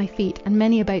 was at my feet, and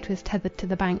many a boat was tethered to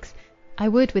the banks. I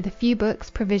would, with a few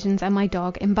books, provisions, and my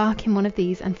dog, embark in one of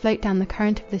these, and float down the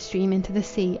current of the stream into the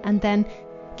sea, and then,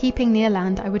 keeping near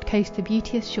land, I would coast the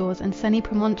beauteous shores and sunny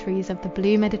promontories of the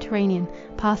blue Mediterranean,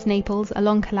 pass Naples,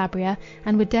 along Calabria,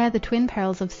 and would dare the twin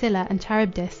perils of Scylla and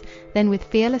Charybdis, then with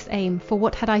fearless aim, for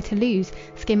what had I to lose,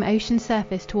 skim ocean's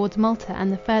surface towards Malta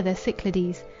and the further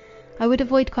Cyclades. I would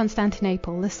avoid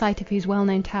Constantinople, the site of whose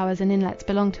well-known towers and inlets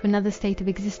belonged to another state of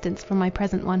existence from my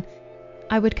present one.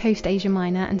 I would coast Asia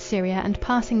Minor and Syria, and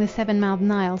passing the seven-mouthed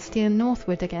Nile, steer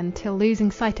northward again, till losing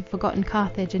sight of forgotten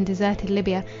Carthage and deserted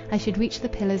Libya, I should reach the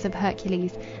Pillars of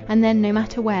Hercules, and then, no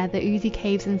matter where the oozy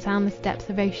caves and soundless depths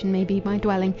of ocean may be my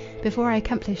dwelling, before I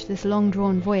accomplish this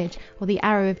long-drawn voyage, or the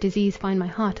arrow of disease find my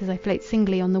heart as I float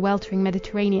singly on the weltering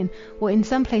Mediterranean, or in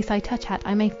some place I touch at,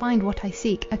 I may find what I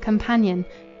seek, a companion.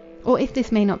 Or if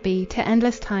this may not be, to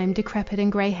endless time, decrepit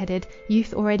and grey-headed,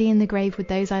 youth already in the grave with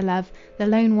those I love, the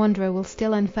lone wanderer will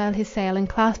still unfurl his sail and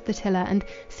clasp the tiller, and,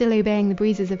 still obeying the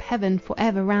breezes of heaven, for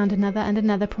ever round another and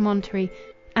another promontory,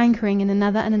 anchoring in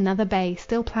another and another bay,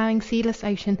 still ploughing seedless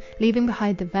ocean, leaving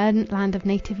behind the verdant land of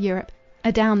native Europe,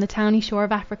 adown the towny shore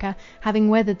of Africa, having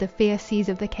weathered the fierce seas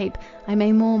of the Cape, I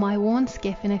may moor my worn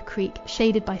skiff in a creek,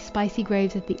 shaded by spicy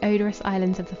groves of the odorous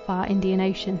islands of the far Indian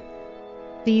Ocean.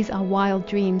 These are wild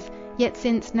dreams, yet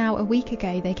since, now a week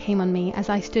ago, they came on me, as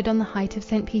I stood on the height of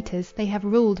St. Peter's, they have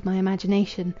ruled my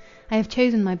imagination. I have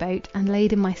chosen my boat, and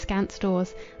laid in my scant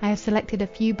stores. I have selected a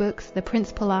few books, the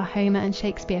principal are Homer and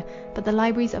Shakespeare, but the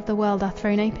libraries of the world are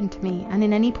thrown open to me, and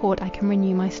in any port I can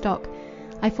renew my stock.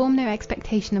 I form no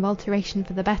expectation of alteration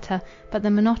for the better, but the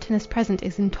monotonous present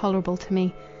is intolerable to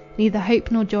me. Neither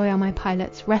hope nor joy are my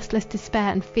pilots, restless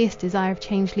despair and fierce desire of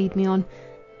change lead me on.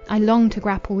 I long to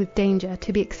grapple with danger,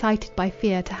 to be excited by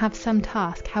fear, to have some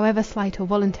task, however slight or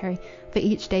voluntary, for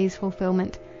each day's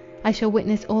fulfilment. I shall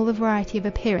witness all the variety of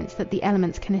appearance that the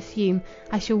elements can assume.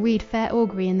 I shall read fair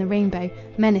augury in the rainbow,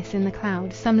 menace in the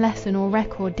cloud, some lesson or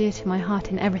record dear to my heart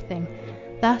in everything.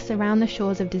 Thus, around the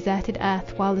shores of deserted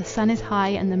earth, while the sun is high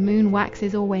and the moon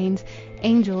waxes or wanes,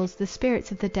 angels, the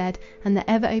spirits of the dead, and the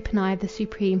ever-open eye of the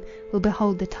Supreme, will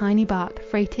behold the tiny bark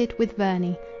freighted with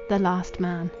Verney, the last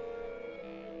man.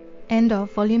 End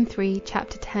of Volume 3,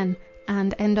 Chapter 10,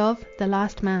 and end of The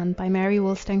Last Man by Mary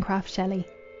Wollstonecraft Shelley.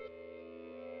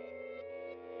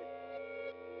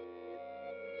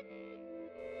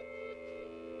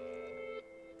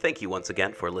 Thank you once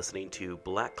again for listening to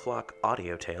Black Clock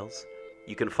Audio Tales.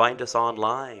 You can find us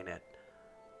online at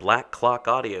Black Clock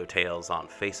Audio Tales on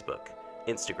Facebook,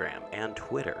 Instagram, and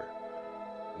Twitter.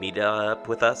 Meet up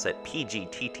with us at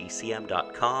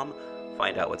pgttcm.com.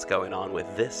 Find out what's going on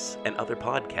with this and other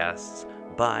podcasts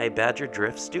by Badger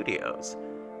Drift Studios,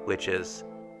 which is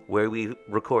where we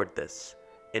record this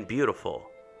in beautiful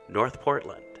North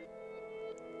Portland.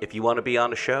 If you want to be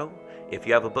on a show, if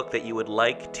you have a book that you would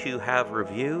like to have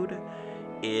reviewed,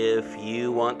 if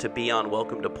you want to be on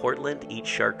Welcome to Portland, eat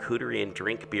charcuterie and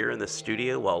drink beer in the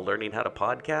studio while learning how to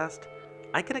podcast,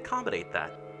 I can accommodate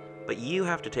that. But you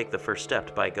have to take the first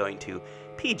step by going to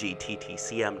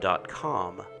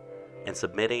pgttcm.com and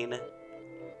submitting.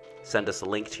 Send us a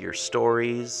link to your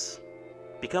stories.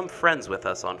 Become friends with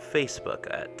us on Facebook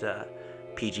at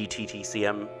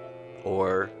PGTTCM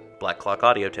or Black Clock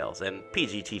Audio Tales. And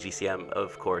PGTTCM,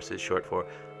 of course, is short for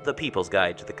The People's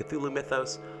Guide to the Cthulhu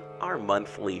Mythos. Our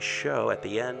monthly show at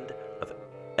the end of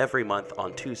every month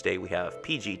on Tuesday, we have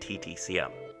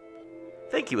PGTTCM.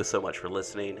 Thank you so much for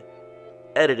listening.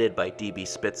 Edited by DB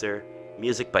Spitzer.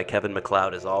 Music by Kevin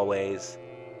MacLeod as always.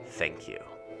 Thank you.